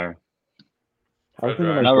Dryer. I was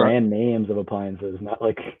thinking like brand names of appliances, not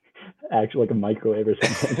like actually like a microwave or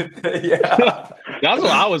something. Yeah. That's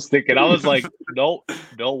what I was thinking. I was like, no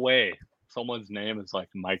way. Someone's name is like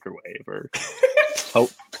microwave or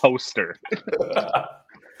toaster.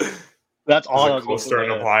 That's all. Is a coaster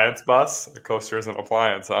an appliance, Bus? A coaster is an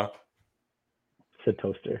appliance, huh? It's a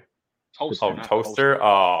toaster. Toaster?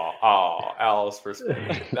 Oh, Alice for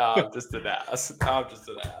Spain. No, I'm just an ass.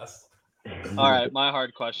 All right, my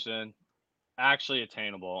hard question. Actually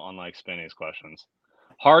attainable, unlike Spinny's questions.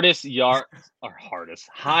 Highest yards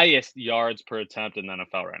per attempt in the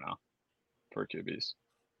NFL right now for QBs.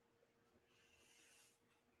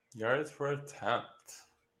 Yards per attempt.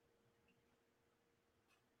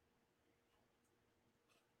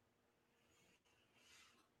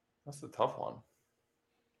 That's a tough one.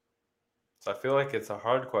 So I feel like it's a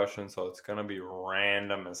hard question, so it's going to be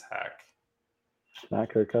random as heck. Not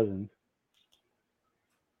Kirk Cousins.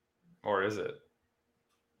 Or is it?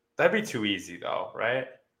 That'd be too easy, though, right?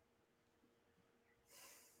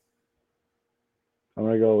 I'm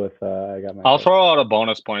gonna go with. I got my. I'll throw out a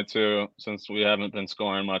bonus point too, since we haven't been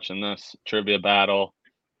scoring much in this trivia battle.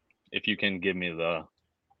 If you can give me the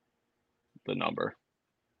number.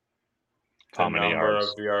 The number of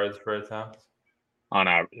yards per attempt? On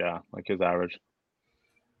average, yeah, like his average.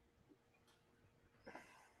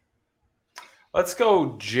 Let's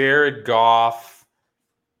go Jared Goff.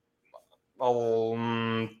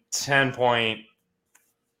 10.5.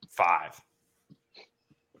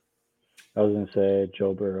 I was gonna say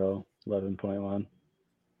Joe Burrow, 11.1. You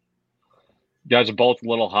guys are both a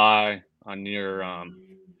little high on your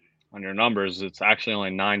numbers. It's actually only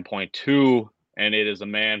 9.2, and it is a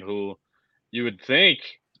man who you would think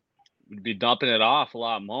would be dumping it off a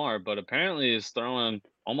lot more, but apparently is throwing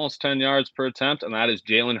almost 10 yards per attempt, and that is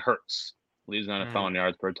Jalen Hurts. Leads NFL in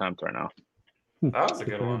yards per attempt right now. That was a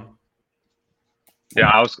good one.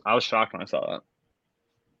 Yeah, I was shocked when I saw that.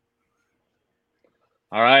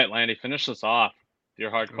 All right, Landy, finish this off. Your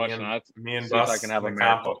hard question. Me and see if Bus I can have a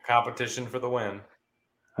competition for the win.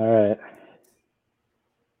 All right.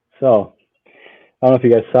 So, I don't know if you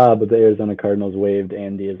guys saw, but the Arizona Cardinals waived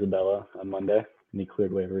Andy Isabella on Monday, and he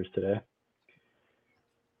cleared waivers today.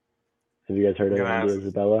 Have you guys heard of Andy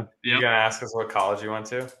Isabella? You gonna ask us what college you went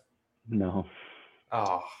to? No.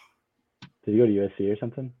 Oh. Did you go to USC or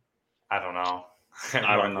something? I don't know.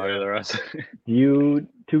 I don't know either. You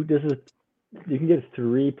can get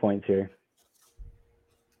 3 points here.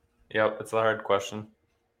 Yep, it's a hard question.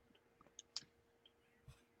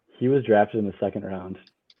 He was drafted in the second round.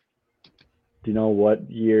 Do you know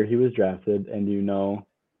what year he was drafted? And do you know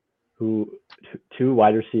who two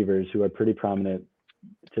wide receivers who are pretty prominent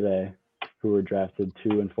today who were drafted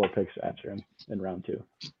 2 and 4 picks after him in round 2?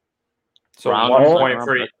 So 1 point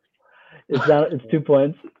for each. It's 2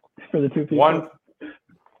 points for the two people.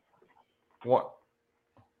 What?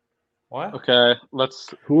 Okay,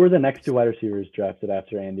 Who were the next 2 wide receivers drafted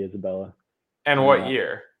after Andy Isabella? And what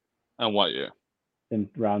year? And what year? In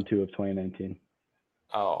round 2 of 2019.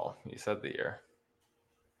 Oh, you said the year.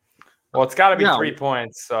 Well, it's got to be 3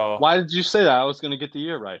 points. So why did you say that? I was going to get the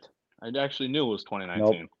year right. I actually knew it was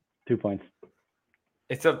 2019. Nope. 2 points.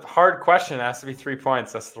 It's a hard question. It has to be 3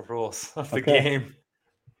 points. That's the rules of the game.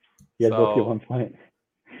 You guys both get 1 point.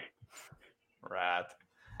 Rat.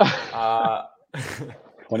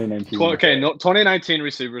 2019. Okay, no, 2019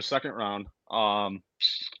 receivers, second round.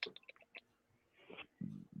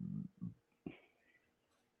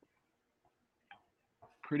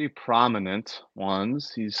 Pretty prominent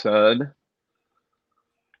ones, he said.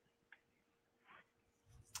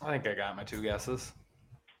 I think I got my 2 guesses.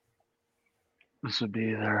 This would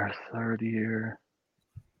be their third year.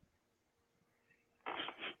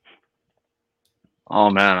 Oh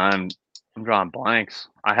man, I'm drawing blanks.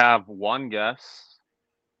 I have one guess.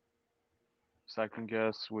 Second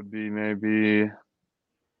guess would be maybe.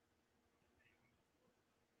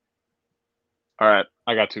 All right,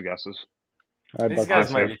 I got 2 guesses. All right, these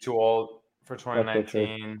guys might be too old for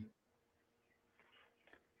 2019.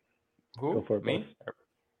 Who? Go for it, me?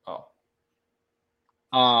 Oh.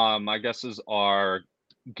 My guesses are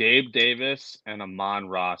Gabe Davis and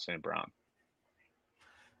Amon-Ra St. Brown.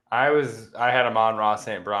 I had Amon-Ra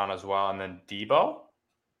St. Brown as well, and then Debo.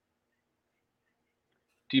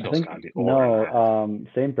 Debo's gotta be older.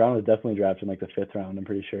 St. Brown was definitely drafted in like the 5th round. I'm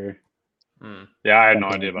pretty sure. Yeah, I had no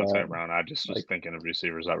idea about St. Brown. I just was thinking of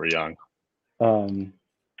receivers that were young.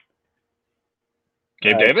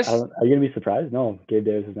 Gabe Davis? Are you gonna be surprised? No, Gabe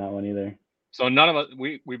Davis is not one either. So none of us,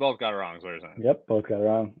 we both got it wrong. Is what you're saying? Yep, both got it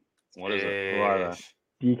wrong. What is it? Who are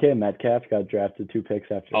they? DK Metcalf got drafted 2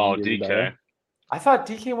 picks after. Oh, DK. I thought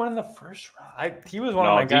DK went in the first round. He was one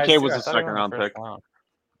of my guys. DK was a second round pick.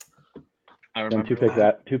 I remember.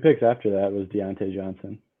 Then 2 picks after that was Deontay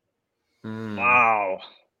Johnson. Wow,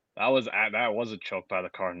 that was a choke by the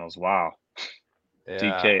Cardinals. Wow.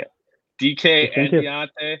 Yeah. DK and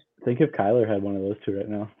Deontay. Think if Kyler had one of those 2 right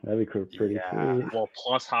now, that'd be pretty sweet. Well,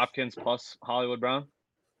 plus Hopkins, plus Hollywood Brown.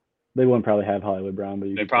 They wouldn't probably have Hollywood Brown,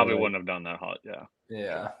 but they probably wouldn't have done that.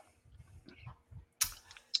 Yeah.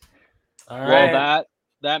 All right. Well,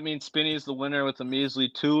 that means Spinny is the winner with a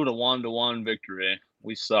measly 2-1 victory.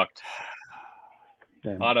 We sucked.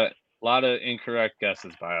 Damn. A lot of incorrect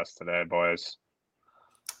guesses by us today, boys.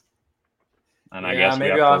 And I guess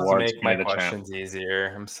maybe we have I'll to have to award make my Skinny the champ. questions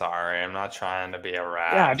easier. I'm sorry. I'm not trying to be a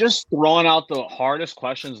rat. Yeah, just throwing out the hardest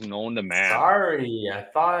questions known to man. Sorry.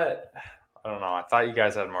 I don't know. I thought you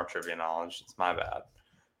guys had more trivia knowledge. It's my bad.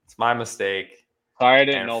 It's my mistake. Sorry, I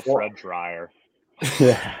didn't And know Fred Dryer.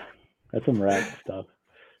 Yeah, that's some rat stuff.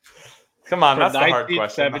 Come on, From that's the hard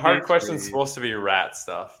question. The hard 1973. question is supposed to be rat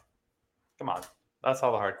stuff. Come on. That's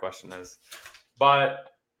all the hard question is. But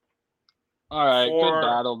All right, For- good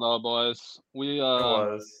battle though, boys. it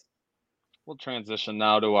was. We'll transition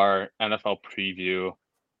now to our NFL preview.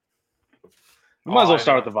 We might as well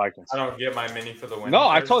start with the Vikings. I don't get my mini for the win. No,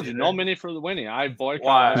 I told you, no mini for the winning. I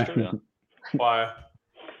boycott this trivia. Why?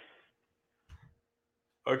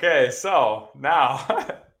 Okay, so now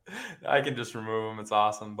I can just remove them. It's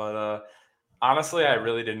awesome. But honestly, I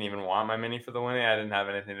really didn't even want my mini for the winning. I didn't have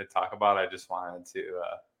anything to talk about. I just wanted to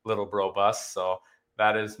little bro bus. So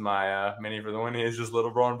that is my mini for the winning is just little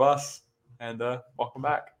bro and bus. And welcome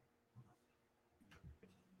back.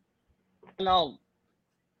 No,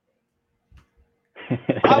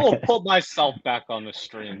 I will put myself back on the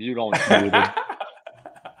stream. You don't need it.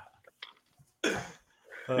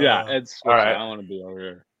 Yeah, it's all right. I want to be over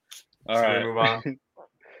here. All Should right, we move on?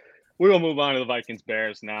 We will move on to the Vikings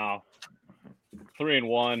Bears now.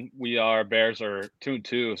 3-1. Bears are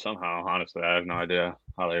 2-2 somehow. Honestly, I have no idea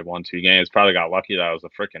how they won 2 games. Probably got lucky that it was a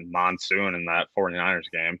freaking monsoon in that 49ers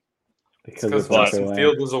game. Because Justin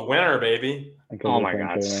Fields was a winner, baby. Oh my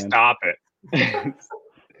God, stop it.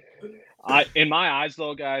 In my eyes,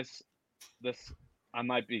 though, guys, I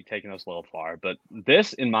might be taking this a little far, but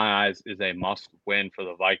this, in my eyes, is a must-win for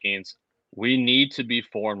the Vikings. We need to be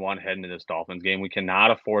 4-1 heading into this Dolphins game. We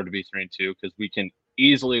cannot afford to be 3-2 because we can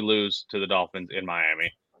easily lose to the Dolphins in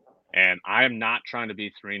Miami. And I am not trying to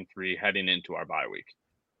be 3-3 heading into our bye week.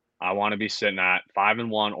 I want to be sitting at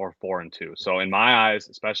 5-1 or 4-2. So in my eyes,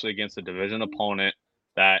 especially against a division opponent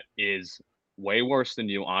that is way worse than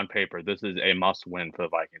you on paper, this is a must-win for the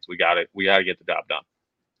Vikings. We got to get the job done.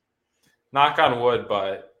 Knock on wood,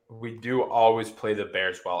 but we do always play the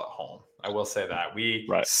Bears well at home. I will say that. We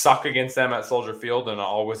suck against them at Soldier Field and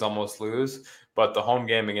always almost lose, but the home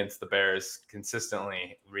game against the Bears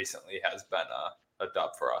consistently recently has been a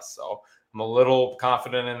dub for us. So I'm a little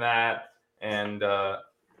confident in that, and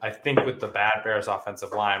I think with the bad Bears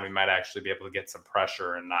offensive line, we might actually be able to get some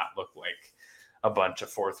pressure and not look like a bunch of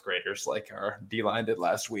fourth graders like our D-line did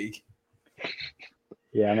last week.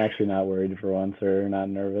 Yeah, I'm actually not worried for once or not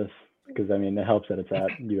nervous because, I mean, it helps that it's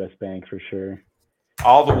at U.S. Bank for sure.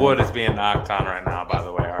 All the wood is being knocked on right now, by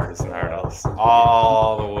the way, Artists and Artists.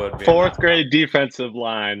 All the wood being fourth grade defensive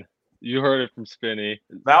line. You heard it from Spinny.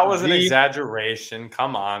 That was an exaggeration.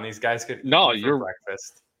 Come on. These guys could eat for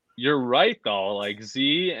breakfast. You're right, though. Like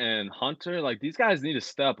Z and Hunter, like these guys need to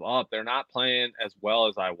step up. They're not playing as well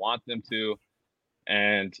as I want them to.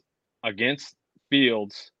 And against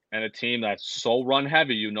Fields and a team that's so run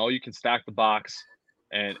heavy, you can stack the box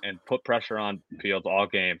and put pressure on Fields all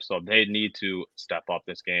game. So they need to step up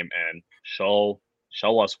this game and show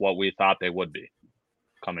us what we thought they would be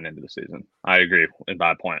coming into the season. I agree in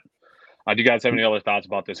that point. Do you guys have any other thoughts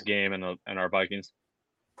about this game and our Vikings?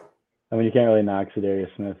 I mean, you can't really knock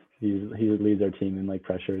Za'Darius Smith. He leads our team in like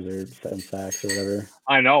pressures or sacks or whatever.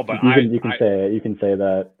 I know, but you can say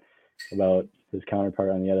that about his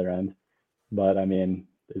counterpart on the other end. But I mean,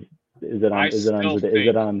 is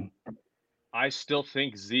it on? I still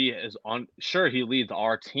think Z is on. Sure, he leads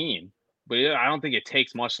our team, but I don't think it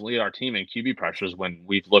takes much to lead our team in QB pressures when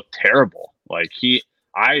we've looked terrible.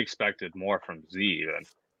 I expected more from Z even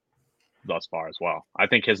thus far as well. I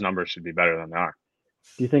think his numbers should be better than they are.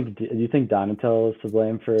 Do you think Donatel is to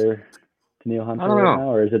blame for Daniil Hunter right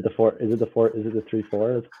now, or is it the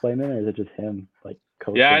 3-4 that's blaming, or is it just him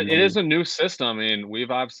coaching? Yeah, it is a new system. I mean, we've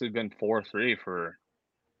obviously been 4-3 for,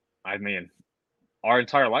 our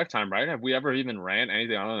entire lifetime, right? Have we ever even ran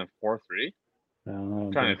anything other than 4-3? No,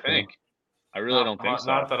 I'm trying to think. I really don't think so.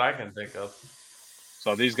 Not that I can think of.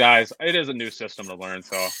 So these guys, it is a new system to learn.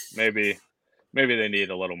 So maybe they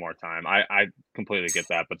need a little more time. I completely get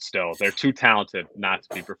that, but still, they're too talented not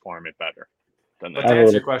to be performing better than But they. to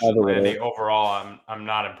answer your question, Landy, overall, I'm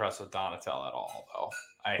not impressed with Donatel at all, though.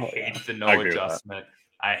 I hate the no adjustment.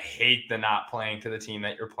 I hate the not playing to the team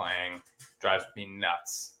that you're playing. Drives me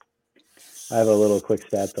nuts. I have a little quick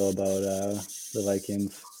stat, though, about the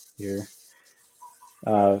Vikings here.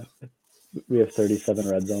 We have 37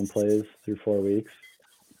 red zone plays through 4 weeks.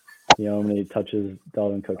 You know how many touches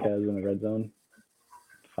Dalvin Cook has in the red zone?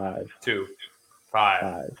 5. 2.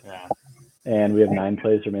 5. Yeah. And we have 9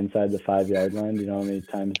 plays from inside the 5-yard line. Do you know how many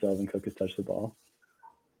times Dalvin Cook has touched the ball?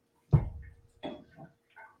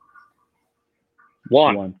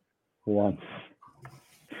 1. once.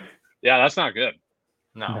 Yeah, that's not good.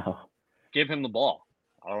 No. Give him the ball.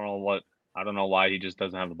 I don't know why he just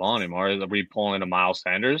doesn't have the ball anymore. Are we pulling a Miles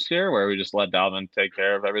Sanders here where we just let Dalvin take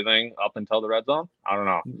care of everything up until the red zone? I don't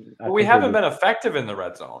know. But we haven't been effective in the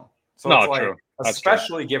red zone. So No, it's like, true. That's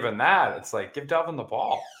especially given that, it's like, give Dalvin the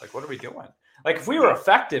ball. Like, what are we doing? Like, if we were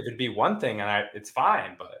effective, it'd be one thing, and it's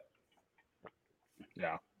fine, but.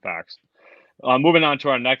 Yeah, facts. Moving on to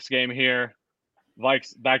our next game here.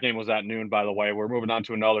 Vikes, that game was at noon, by the way. We're moving on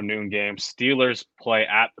to another noon game. Steelers play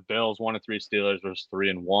at the Bills. 1-3 Steelers versus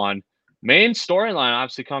 3-1. Main storyline,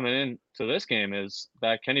 obviously, coming into this game is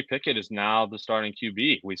that Kenny Pickett is now the starting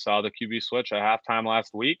QB. We saw the QB switch at halftime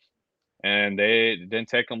last week, and they didn't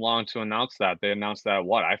take them long to announce that. They announced that,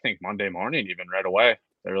 I think Monday morning, even right away.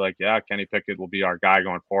 They were like, yeah, Kenny Pickett will be our guy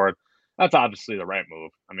going forward. That's obviously the right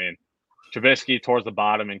move. I mean, Trubisky towards the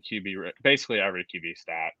bottom in QB, basically every QB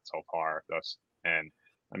stat so far. And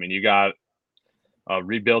I mean, you got a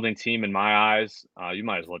rebuilding team in my eyes. You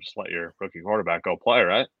might as well just let your rookie quarterback go play,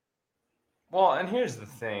 right? Well, and here's the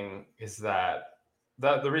thing: is that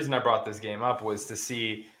the reason I brought this game up was to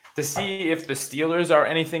see if the Steelers are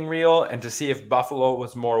anything real, and to see if Buffalo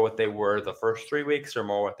was more what they were the first 3 weeks or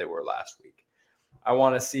more what they were last week. I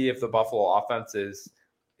want to see if the Buffalo offense is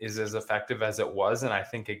as effective as it was, and I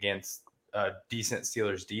think against a decent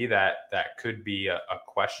Steelers D that could be a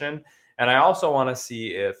question. And I also want to see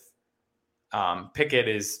if Pickett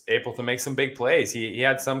is able to make some big plays. He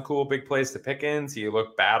had some cool big plays to Pickens. He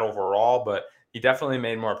looked bad overall, but he definitely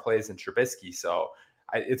made more plays than Trubisky. So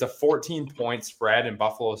it's a 14-point spread in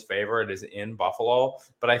Buffalo's favor. It is in Buffalo,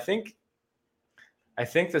 but I think the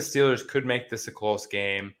Steelers could make this a close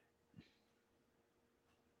game.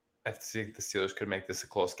 I think the Steelers could make this a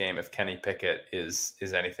close game if Kenny Pickett is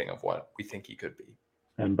anything of what we think he could be.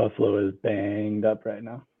 And Buffalo is banged up right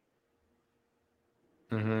now.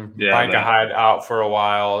 Mm-hmm. Yeah, Micah Hyde out for a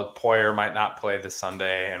while. Poyer might not play this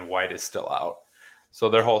Sunday, and White is still out. So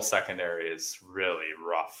their whole secondary is really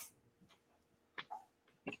rough.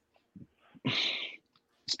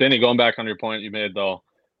 Spinny, going back on your point you made, though,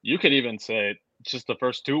 you could even say just the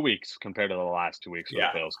first 2 weeks compared to the last 2 weeks for the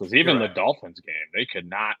Bills. Because even the Dolphins game, they could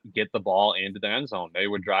not get the ball into the end zone. They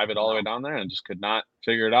would drive it all the way down there and just could not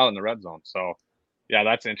figure it out in the red zone. So, yeah,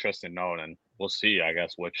 that's interesting note, and we'll see, I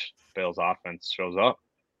guess, which Bills offense shows up.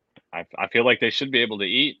 I feel like they should be able to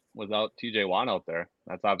eat without TJ Watt out there.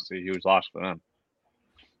 That's obviously a huge loss for them.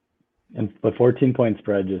 And the 14-point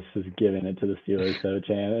spread just is giving it to the Steelers to have a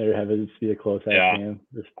chance or have it be a close game.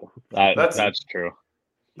 That's true.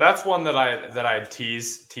 That's one that I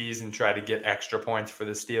tease and try to get extra points for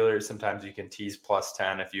the Steelers. Sometimes you can tease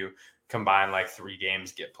 +10 if you combine like 3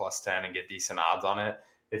 games, get +10 and get decent odds on it.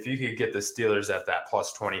 If you could get the Steelers at that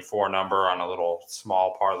 +24 number on a little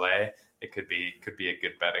small parlay, it could be a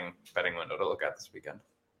good betting window to look at this weekend.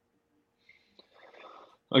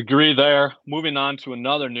 Agree there. Moving on to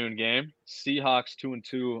another noon game. Seahawks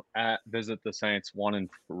 2-2 at visit the Saints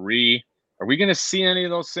 1-3. Are we going to see any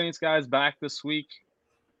of those Saints guys back this week?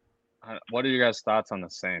 What are your guys' thoughts on the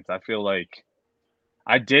Saints? I feel like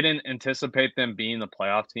I didn't anticipate them being the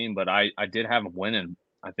playoff team, but I did have them winning,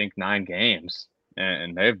 I think, 9 games.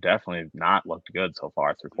 And they've definitely not looked good so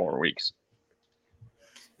far through 4 weeks.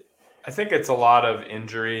 I think it's a lot of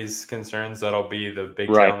injuries concerns that'll be the big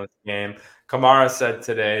deal in this game. Kamara said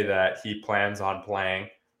today that he plans on playing.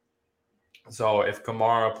 So if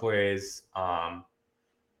Kamara plays,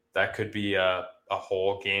 that could be a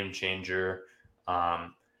whole game changer.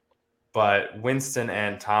 But Winston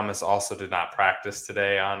and Thomas also did not practice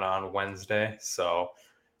today on Wednesday. So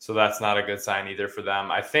that's not a good sign either for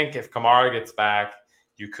them. I think if Kamara gets back,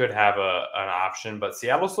 you could have an option, but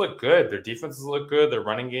Seattle's look good. Their defenses look good. Their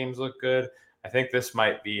running games look good. I think this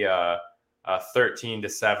might be a 13-7,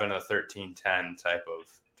 a 13-10 type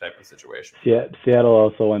of situation. Yeah, Seattle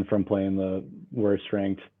also went from playing the worst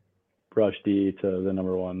ranked rush D to the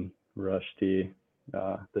number 1 rush D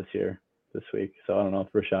this week. So I don't know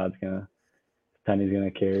if Penny's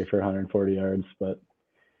gonna carry for 140 yards, but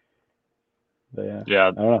yeah,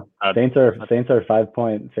 I don't know. Saints are a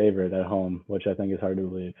 5-point favorite at home, which I think is hard to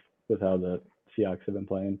believe with how the Seahawks have been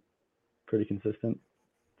playing. Pretty consistent.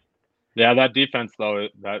 Yeah, that defense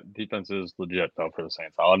is legit though for the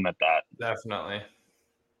Saints. I'll admit that. Definitely.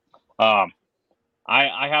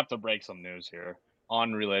 I have to break some news here,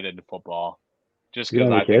 unrelated to football, just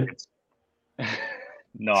because I think it's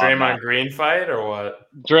no. Draymond Green fight or what?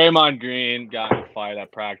 Draymond Green got in a fight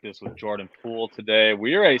at practice with Jordan Poole today.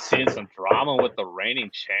 We're already seeing some drama with the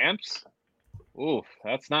reigning champs. Oof,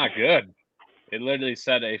 that's not good. It literally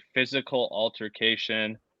said a physical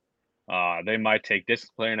altercation. They might take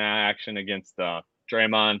disciplinary action against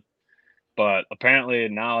Draymond. But apparently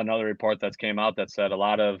now another report that's came out that said a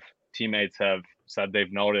lot of teammates have said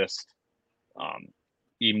they've noticed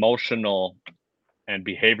emotional and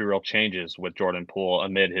behavioral changes with Jordan Poole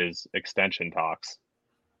amid his extension talks.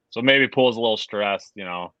 So maybe Poole's a little stressed,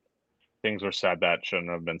 things were said that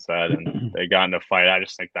shouldn't have been said and they got in a fight. I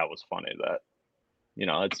just think that was funny that,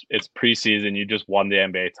 it's preseason. You just won the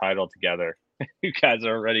NBA title together. You guys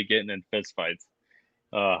are already getting in fist fights.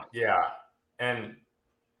 Yeah. And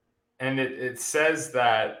it says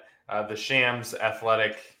that the Shams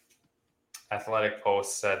athletic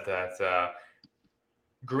post said that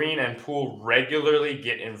Green and Poole regularly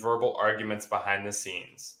get in verbal arguments behind the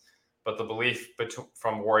scenes, but the belief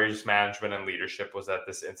from Warriors management and leadership was that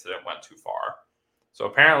this incident went too far. So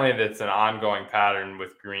apparently it's an ongoing pattern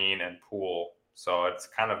with Green and Poole. So it's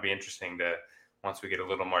kind of be interesting to, once we get a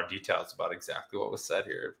little more details about exactly what was said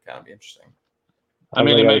here, it'd kind of be interesting. I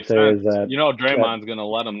mean, it makes sense. Draymond's going to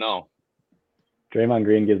let him know. Draymond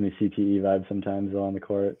Green gives me CTE vibes sometimes though on the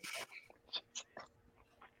court.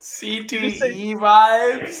 CTE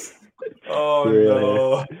vibes? Oh, really?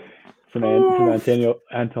 No. Some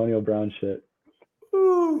Antonio Brown shit.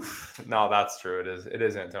 Oof. No, that's true. It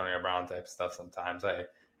is Antonio Brown type stuff sometimes.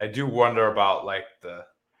 I do wonder about like the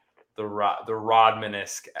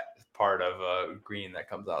Rodman-esque part of Green that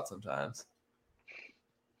comes out sometimes.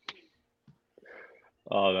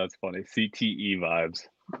 Oh, that's funny. CTE vibes.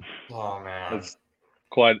 Oh man, that's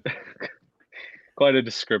quite a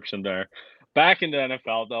description there. Back into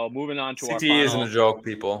NFL though. Moving on to CTE our final... isn't a joke,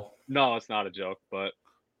 people. No, it's not a joke, but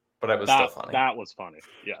it was still funny. That was funny.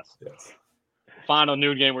 Yes. Final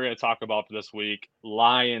noon game we're going to talk about for this week: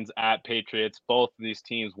 Lions at Patriots. Both of these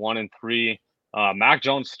teams 1-3. Mac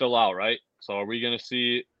Jones still out, right? So are we going to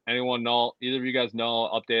see anyone know? Either of you guys know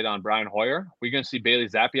update on Brian Hoyer? Are we going to see Bailey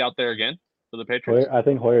Zappi out there again for the Patriots? I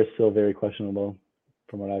think Hoyer is still very questionable,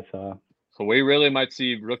 from what I saw. So we really might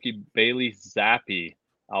see rookie Bailey Zappi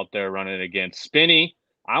out there running again. Spinny,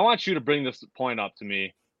 I want you to bring this point up to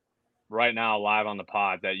me right now live on the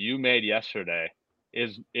pod that you made yesterday.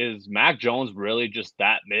 Is Mac Jones really just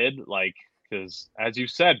that mid? Like, because as you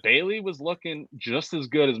said, Bailey was looking just as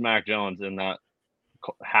good as Mac Jones in that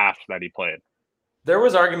half that he played. There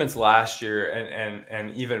was arguments last year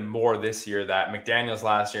and even more this year that McDaniels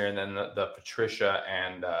last year and then the Patricia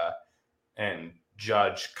and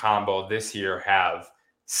Judge combo this year have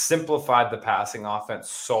simplified the passing offense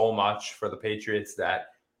so much for the Patriots that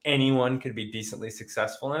anyone could be decently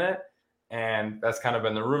successful in it. And that's kind of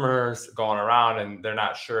been the rumors going around, and they're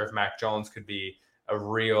not sure if Mac Jones could be a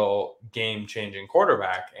real game-changing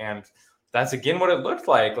quarterback. And that's, again, what it looked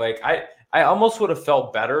like. Like, I almost would have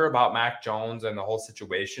felt better about Mac Jones and the whole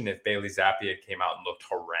situation if Bailey Zappi had came out and looked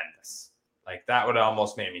horrendous. Like, that would have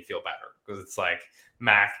almost made me feel better because it's like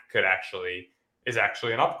Mac is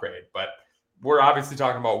actually an upgrade. But we're obviously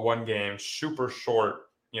talking about one game, super short,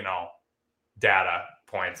 data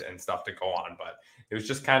points and stuff to go on. But it was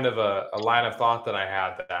just kind of a line of thought that I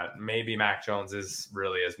had that maybe Mac Jones is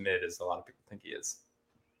really as mid as a lot of people think he is.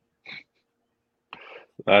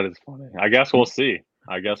 That is funny. I guess we'll see.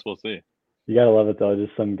 You gotta love it though.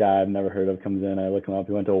 Just some guy I've never heard of comes in. I look him up.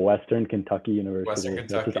 He went to Western Kentucky University.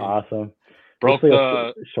 That's just awesome. Broke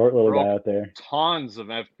a short little guy out there. Tons of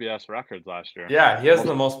FBS records last year. Yeah, he has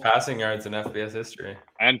the most passing yards in FBS history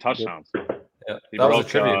and touchdowns. Yeah, that was a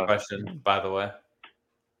trivia question, by the way.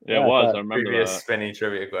 Yeah, it was. I remember previous that. Spinny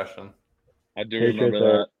trivia question. I do remember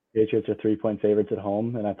that. Patriots are 3-point favorites at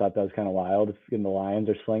home, and I thought that was kind of wild. If the Lions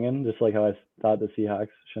are slinging, just like how I thought the Seahawks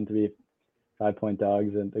shouldn't be 5-point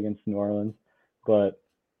dogs against New Orleans. But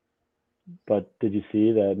did you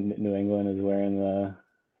see that New England is wearing the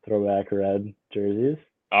throwback red jerseys?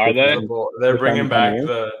 Are they? They're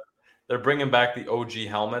bringing back the OG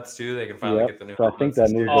helmets too. They can finally get the new. So I think that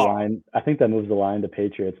moves the line. I think that moves the line to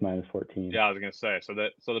Patriots -14. Yeah, I was gonna say. So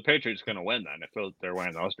the Patriots are gonna win then if they're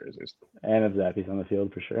wearing those jerseys. And if Zappi's on the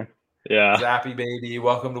field for sure. Yeah. Zappi baby,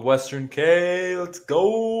 welcome to Western K. Let's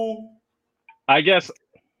go. I guess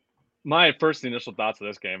my first initial thoughts of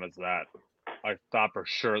this game is that I thought for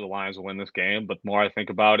sure the Lions will win this game, but the more I think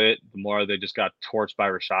about it, the more they just got torched by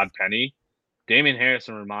Rashad Penny. Damian Harris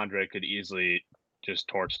and Ramondre could easily just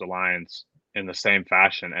torch the Lions in the same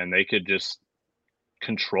fashion, and they could just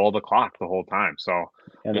control the clock the whole time. So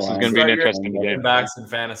this is going to be an interesting game. Backs in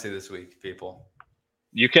fantasy this week, people.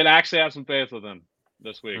 You can actually have some faith with them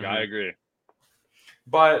this week. I agree.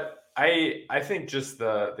 But I think just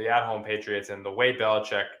the at-home Patriots and the way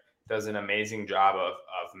Belichick does an amazing job of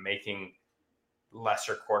making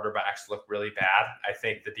lesser quarterbacks look really bad. I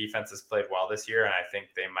think the defense has played well this year, and I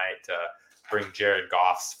think they might bring Jared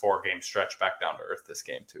Goff's 4-game stretch back down to earth this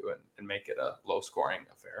game too and make it a low-scoring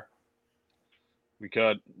affair. We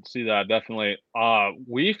could see that definitely.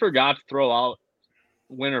 We forgot to throw out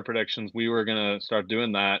winner predictions. We were gonna start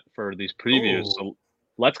doing that for these previews. Ooh. So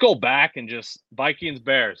let's go back and just Vikings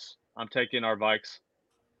Bears. I'm taking our Vikes.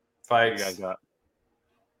 What do you guys Vikes. got?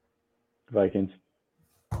 Vikings.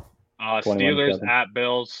 Steelers 21-7. at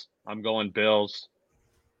Bills. I'm going Bills.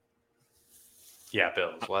 Yeah,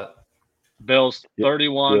 Bills. What? Bills Yep.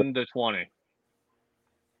 31-20.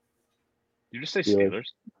 You just say Steelers?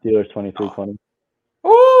 Steelers 23-20.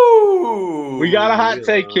 Ooh, We got a hot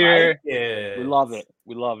take here. Like it. We love it.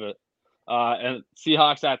 We love it. And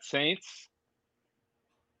Seahawks at Saints.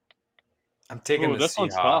 I'm taking Ooh, the this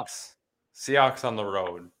one's tough. Seahawks. Seahawks on the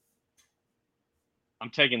road.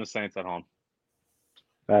 I'm taking the Saints at home.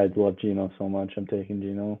 I love Geno so much. I'm taking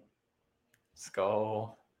Geno. Let's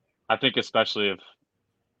go. I think especially if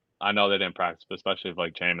I know they didn't practice, but especially if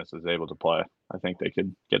like Jameis is able to play, I think they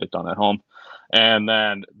could get it done at home. And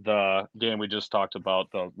then the game we just talked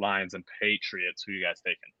about, the Lions and Patriots. Who you guys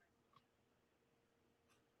taking?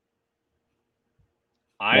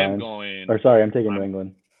 I am going. I'm taking New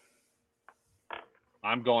England.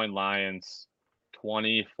 I'm going Lions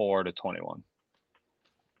 24-21.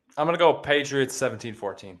 I'm going to go Patriots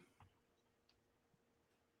 17-14.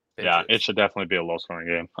 Yeah, it should definitely be a low-scoring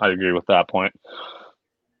game. I agree with that point.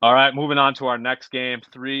 All right, moving on to our next game,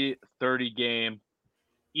 3:30 game.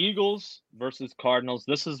 Eagles versus Cardinals.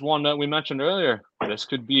 This is one that we mentioned earlier. This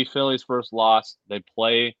could be Philly's first loss. They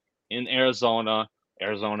play in Arizona.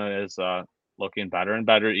 Arizona is looking better and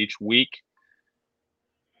better each week.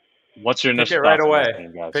 What's your initial thoughts on this this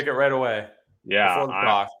game, guys? Pick it right away. Yeah, Before the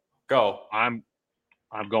clock. Go. I'm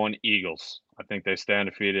going Eagles. I think they stay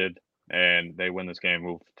undefeated and they win this game,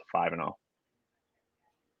 move to 5-0.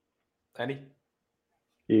 Andy?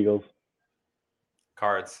 Eagles.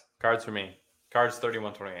 Cards. Cards for me. Cards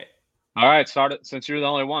 31-28. All right, start it. Since you're the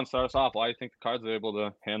only one, start us off. Why do you think the Cards are able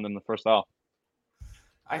to hand them the first out?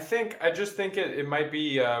 I just think it might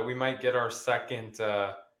be we might get our second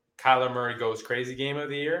Kyler Murray goes crazy game of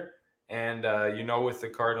the year. And with the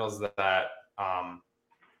Cardinals that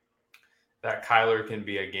Kyler can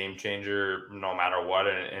be a game changer no matter what.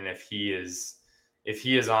 And if he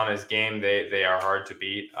is on his game, they are hard to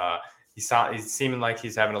beat. He's seeming like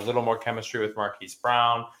he's having a little more chemistry with Marquise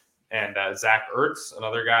Brown and Zach Ertz,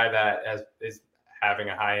 another guy that is having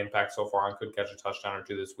a high impact so far and could catch a touchdown or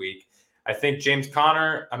two this week. I think James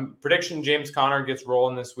Conner, I'm predicting James Conner gets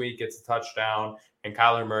rolling this week, gets a touchdown, and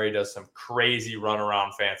Kyler Murray does some crazy run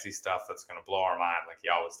around fancy stuff that's going to blow our mind like he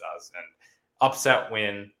always does. And upset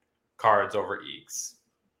win, Cards over Eagles.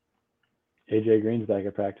 AJ Green's back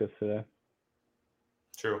at practice today.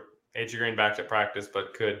 True. AJ Green back at practice,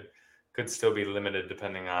 but could still be limited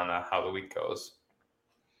depending on how the week goes.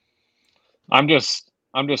 I'm just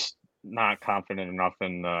not confident enough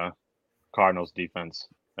in the Cardinals defense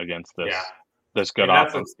against this good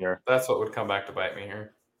offense here. That's what would come back to bite me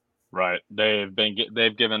here. Right. They've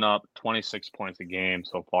given up 26 points a game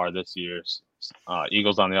so far this year.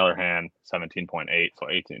 Eagles, on the other hand, 17.8, so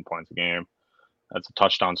 18 points a game. That's a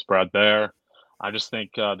touchdown spread there. I just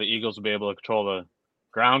think the Eagles will be able to control the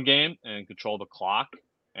ground game and control the clock.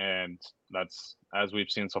 And that's, as we've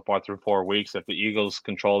seen so far through 4 weeks, if the Eagles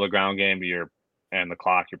control the ground game and the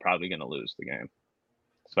clock, you're probably going to lose the game.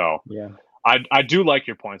 So yeah, I do like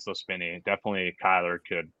your points, though, Spinny. Definitely Kyler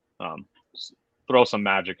could throw some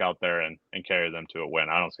magic out there and carry them to a win.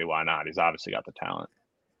 I don't see why not. He's obviously got the talent.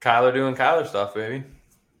 Kyler doing Kyler stuff, baby.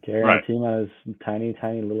 Carrying the team on his tiny,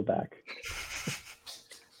 tiny little back.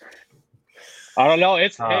 I don't know.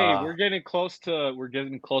 It's we're getting close to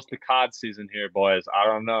COD season here, boys. I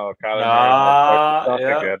don't know.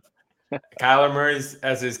 Kyler Murray's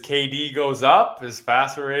as his KD goes up, his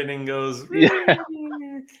passer rating goes. Yeah.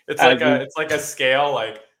 It's like a scale,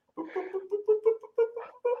 like.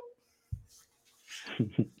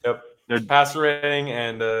 Yep. There's passer rating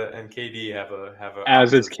and KD have a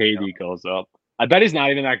as his KD goes up. I bet he's not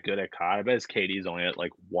even that good at COD. I bet his KD is only at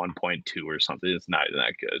like 1.2 or something. It's not even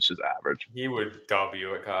that good. It's just average. He would dub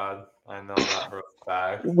you at COD. I know that for a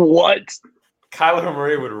fact. What? Kyler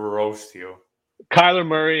Murray would roast you. Kyler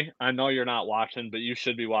Murray, I know you're not watching, but you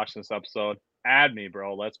should be watching this episode. Add me,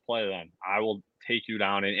 bro. Let's play then. I will take you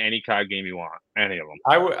down in any COD game you want. Any of them.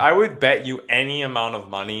 I would bet you any amount of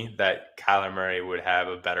money that Kyler Murray would have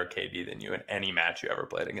a better KD than you in any match you ever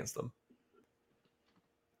played against him.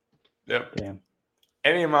 Yep. Damn.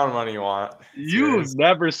 Any amount of money you want. You've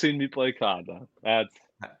never seen me play COD, though.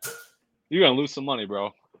 You're going to lose some money, bro.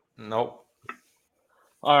 Nope.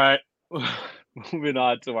 All right. Moving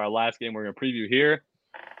on to our last game we're going to preview here.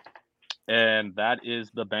 And that is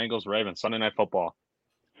the Bengals-Ravens, Sunday Night Football.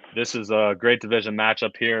 This is a great division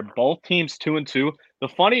matchup here. Both teams 2-2. The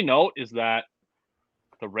funny note is that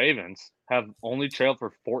the Ravens have only trailed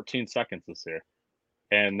for 14 seconds this year,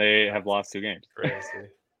 and they have lost 2 games. Crazy.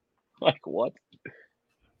 Like, what?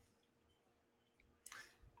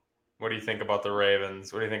 What do you think about the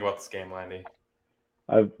Ravens? What do you think about this game, Landy?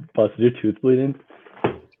 I've busted your tooth bleeding.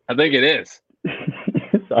 I think it is.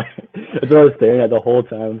 Sorry. That's what I was staring at the whole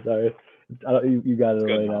time. Sorry. You got it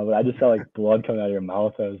Good right now, but I just felt like blood coming out of your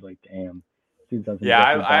mouth. I was like, damn. Yeah,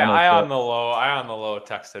 I on the low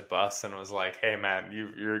texted Bus and was like, hey man,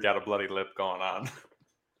 you got a bloody lip going on.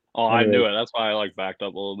 Oh, I knew it. That's why I backed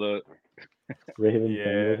up a little bit. Ravens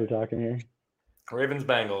Bengals we're talking here. Ravens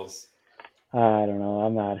Bengals. I don't know.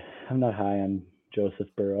 I'm not high on Joseph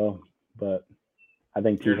Burrow, but I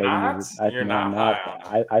think T. Higgins. You're not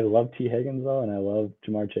high. I love T. Higgins though, and I love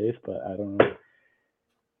Jamar Chase, but I don't know.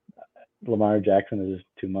 Lamar Jackson is just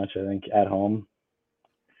too much. I think at home.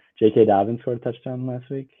 J.K. Dobbins scored a touchdown last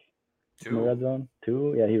week. 2 in the red zone.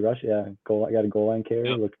 2. Yeah, he rushed. Yeah, got a goal line carry.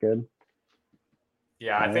 Yep. Looked good.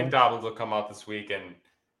 Yeah, I think Dobbins will come out this week, and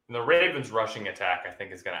the Ravens rushing attack I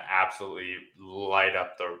think is going to absolutely light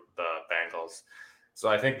up the Bengals. So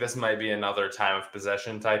I think this might be another time of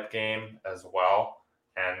possession type game as well.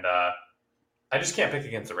 And I just can't pick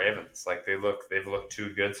against the Ravens. Like they've looked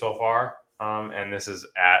too good so far. And this is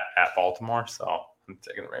at Baltimore, so I'm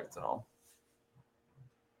taking the Ravens at home.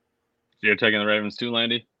 You're taking the Ravens too,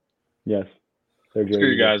 Landy? Yes. Screw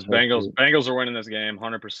you guys. Bengals are winning this game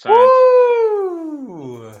 100%.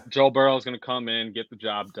 Woo! Joe Burrow is going to come in, get the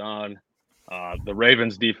job done. The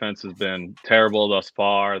Ravens defense has been terrible thus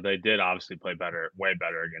far. They did obviously play way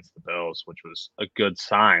better against the Bills, which was a good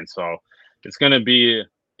sign. So it's going to be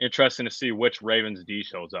interesting to see which Ravens D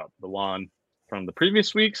shows up, the one from the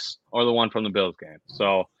previous weeks or the one from the Bills game.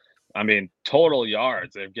 So, I mean, total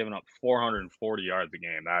yards, they've given up 440 yards a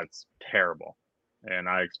game. That's terrible. And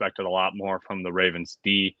I expected a lot more from the Ravens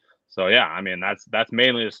D. So, yeah, I mean, that's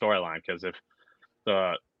mainly the storyline, because if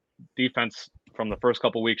the defense from the first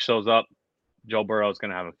couple weeks shows up, Joe Burrow is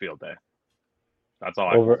going to have a field day. That's all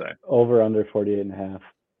I can say. Over under 48.5.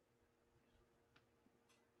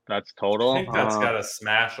 That's total. I think that's got to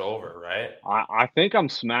smash over, right? I think I'm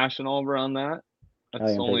smashing over on that. I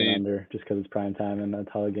think I'm taking under just because it's prime time and that's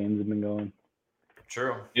how the games have been going.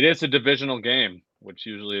 True. It is a divisional game, which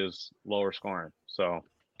usually is lower scoring. So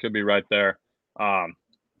could be right there.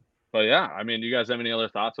 But yeah, I mean, do you guys have any other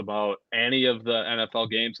thoughts about any of the NFL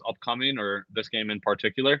games upcoming or this game in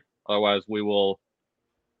particular? Otherwise, we will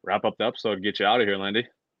wrap up the episode and get you out of here, Landy.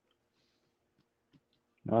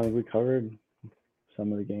 No, I think we covered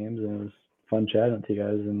some of the games, and it was fun chatting with you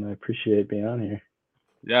guys, and I appreciate being on here.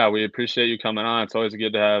 Yeah, we appreciate you coming on. It's always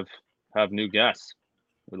good to have new guests.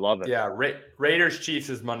 We love it. Yeah, Raiders Chiefs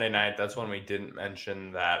is Monday night. That's one we didn't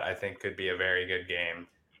mention that I think could be a very good game.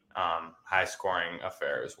 High scoring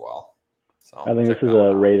affair as well. So I think this is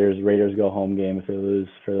a Raiders go home game. If they lose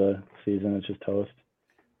for the season, it's just toast.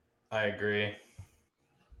 I agree.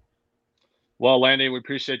 Well, Landy, we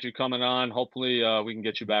appreciate you coming on. Hopefully we can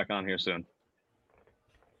get you back on here soon.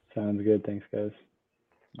 Sounds good. Thanks, guys.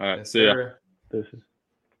 All right. See ya.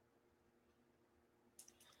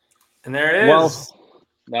 And there it is. Well,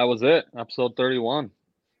 that was it. Episode 31.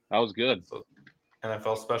 That was good.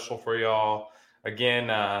 NFL special for y'all.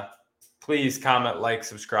 Again, please comment, like,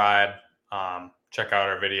 subscribe. Check out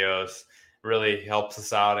our videos. Really helps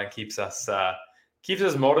us out and keeps us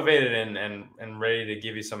motivated and ready to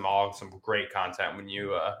give you some great content when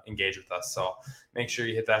you engage with us. So make sure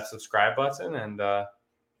you hit that subscribe button, and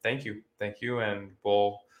thank you, and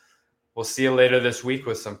we'll see you later this week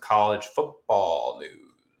with some college football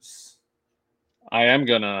news. I am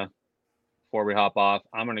gonna, before we hop off,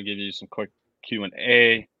 I'm gonna give you some quick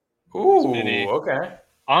Q&A. Ooh, Spinny. Okay.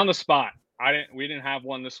 On the spot. We didn't have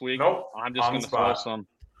one this week. Nope. I'm just gonna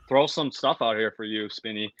throw some stuff out here for you,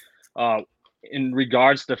 Spinny. In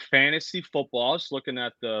regards to fantasy football, just looking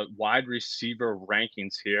at the wide receiver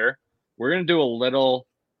rankings here, we're gonna do a little.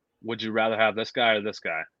 Would you rather have this guy or this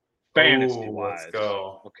guy? Fantasy wise. Let's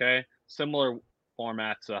go. Okay. Similar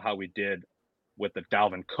format to how we did with the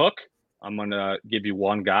Dalvin Cook. I'm going to give you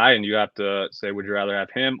one guy, and you have to say, would you rather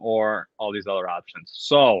have him or all these other options?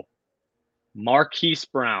 So, Marquise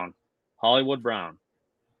Brown, Hollywood Brown.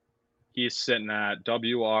 He's sitting at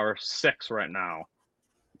WR6 right now.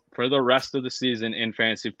 For the rest of the season in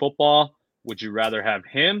fantasy football, would you rather have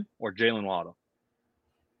him or Jalen Waddle?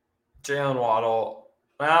 Jalen Waddle.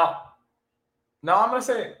 Well, no, I'm going to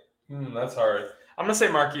say that's hard. I'm going to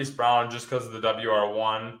say Marquise Brown just because of the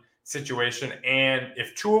WR1 situation. And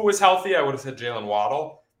if Tua was healthy, I would have said Jalen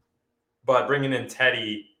Waddle. But bringing in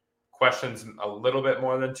Teddy questions a little bit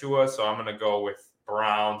more than Tua, so I'm going to go with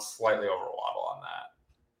Brown slightly over Waddle on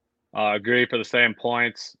that. Agree for the same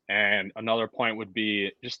points. And another point would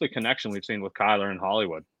be just the connection we've seen with Kyler and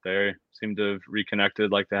Hollywood. They seem to have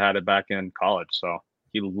reconnected like they had it back in college. So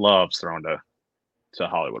he loves throwing to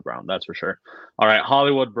Hollywood Brown. That's for sure. All right,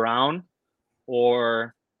 Hollywood Brown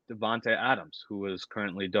or Devontae Adams, who is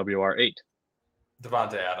currently WR8.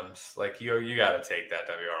 Devontae Adams, like you got to take that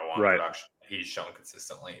WR1 production he's shown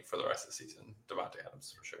consistently for the rest of the season. Devontae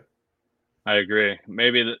Adams for sure. I agree.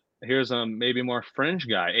 Here's a maybe more fringe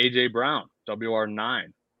guy, AJ Brown,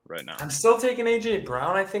 WR9 right now. I'm still taking AJ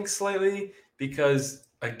Brown, I think, slightly because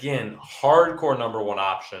again, hardcore number one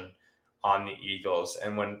option on the Eagles,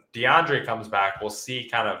 and when DeAndre comes back, we'll see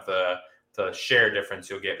kind of the share difference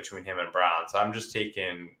you'll get between him and Brown. So I'm just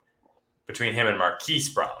taking between him and Marquise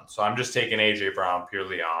Brown. So I'm just taking AJ Brown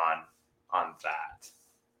purely on that.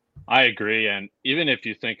 I agree. And even if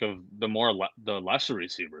you think of the lesser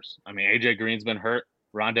receivers, I mean, AJ Green's been hurt.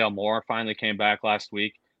 Rondale Moore finally came back last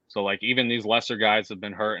week. So like even these lesser guys have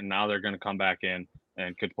been hurt and now they're going to come back in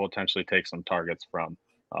and could potentially take some targets from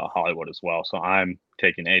Hollywood as well. So I'm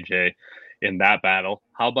taking AJ in that battle.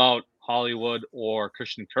 How about Hollywood or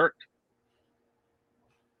Christian Kirk?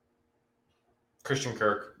 Christian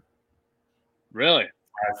Kirk. Really?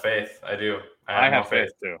 I have faith. I do. I have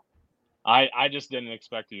faith too. I just didn't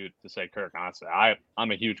expect you to say Kirk, honestly.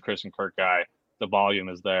 I'm a huge Christian Kirk guy. The volume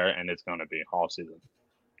is there, and it's going to be all season.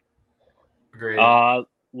 Agreed.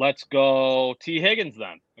 Let's go T. Higgins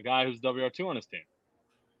then, a guy who's WR2 on his team.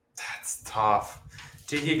 That's tough.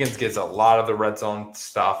 T. Higgins gets a lot of the red zone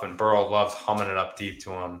stuff, and Burrow loves humming it up deep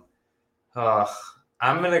to him.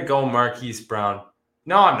 I'm going to go Marquise Brown.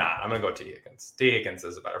 No, I'm not. I'm going to go T. Higgins. T. Higgins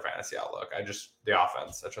is a better fantasy outlook. I trust the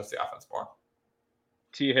offense more.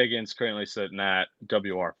 T. Higgins currently sitting at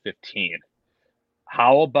WR15.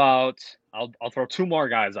 How about I'll throw two more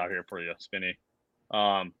guys out here for you, Spinny.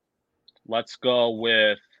 Let's go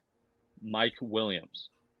with Mike Williams.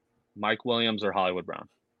 Mike Williams or Hollywood Brown?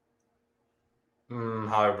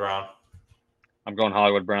 Hollywood Brown. I'm going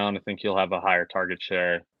Hollywood Brown. I think he'll have a higher target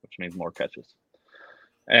share, which means more catches.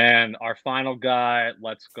 And our final guy,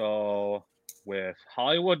 let's go with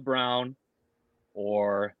Hollywood Brown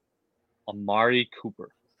or Amari Cooper,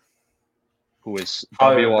 who is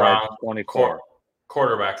WR24.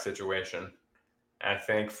 Quarterback situation. I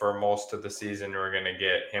think for most of the season, we're going to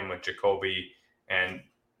get him with Jacoby, and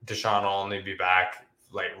Deshaun will only be back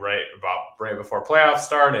like right before playoffs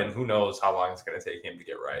start, and who knows how long it's going to take him to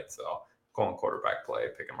get right. So going quarterback play,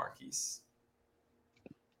 picking Marquise.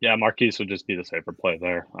 Yeah, Marquise would just be the safer play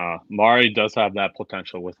there. Mari does have that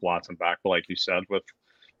potential with Watson back, but like you said, with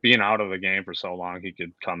being out of the game for so long, he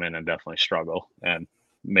could come in and definitely struggle, and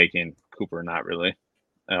making Cooper not really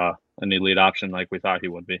an elite option like we thought he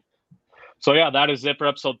would be. So yeah, that is it for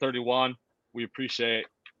episode 31. We appreciate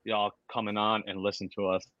y'all coming on and listening to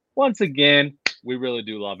us once again. We really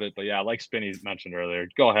do love it. But yeah, like Spinny mentioned earlier,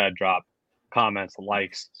 go ahead, drop comments,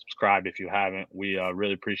 likes, subscribe if you haven't. We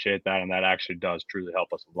really appreciate that, and that actually does truly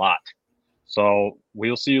help us a lot. So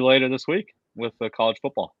we'll see you later this week with the college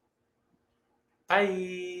football.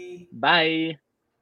 Bye. Bye.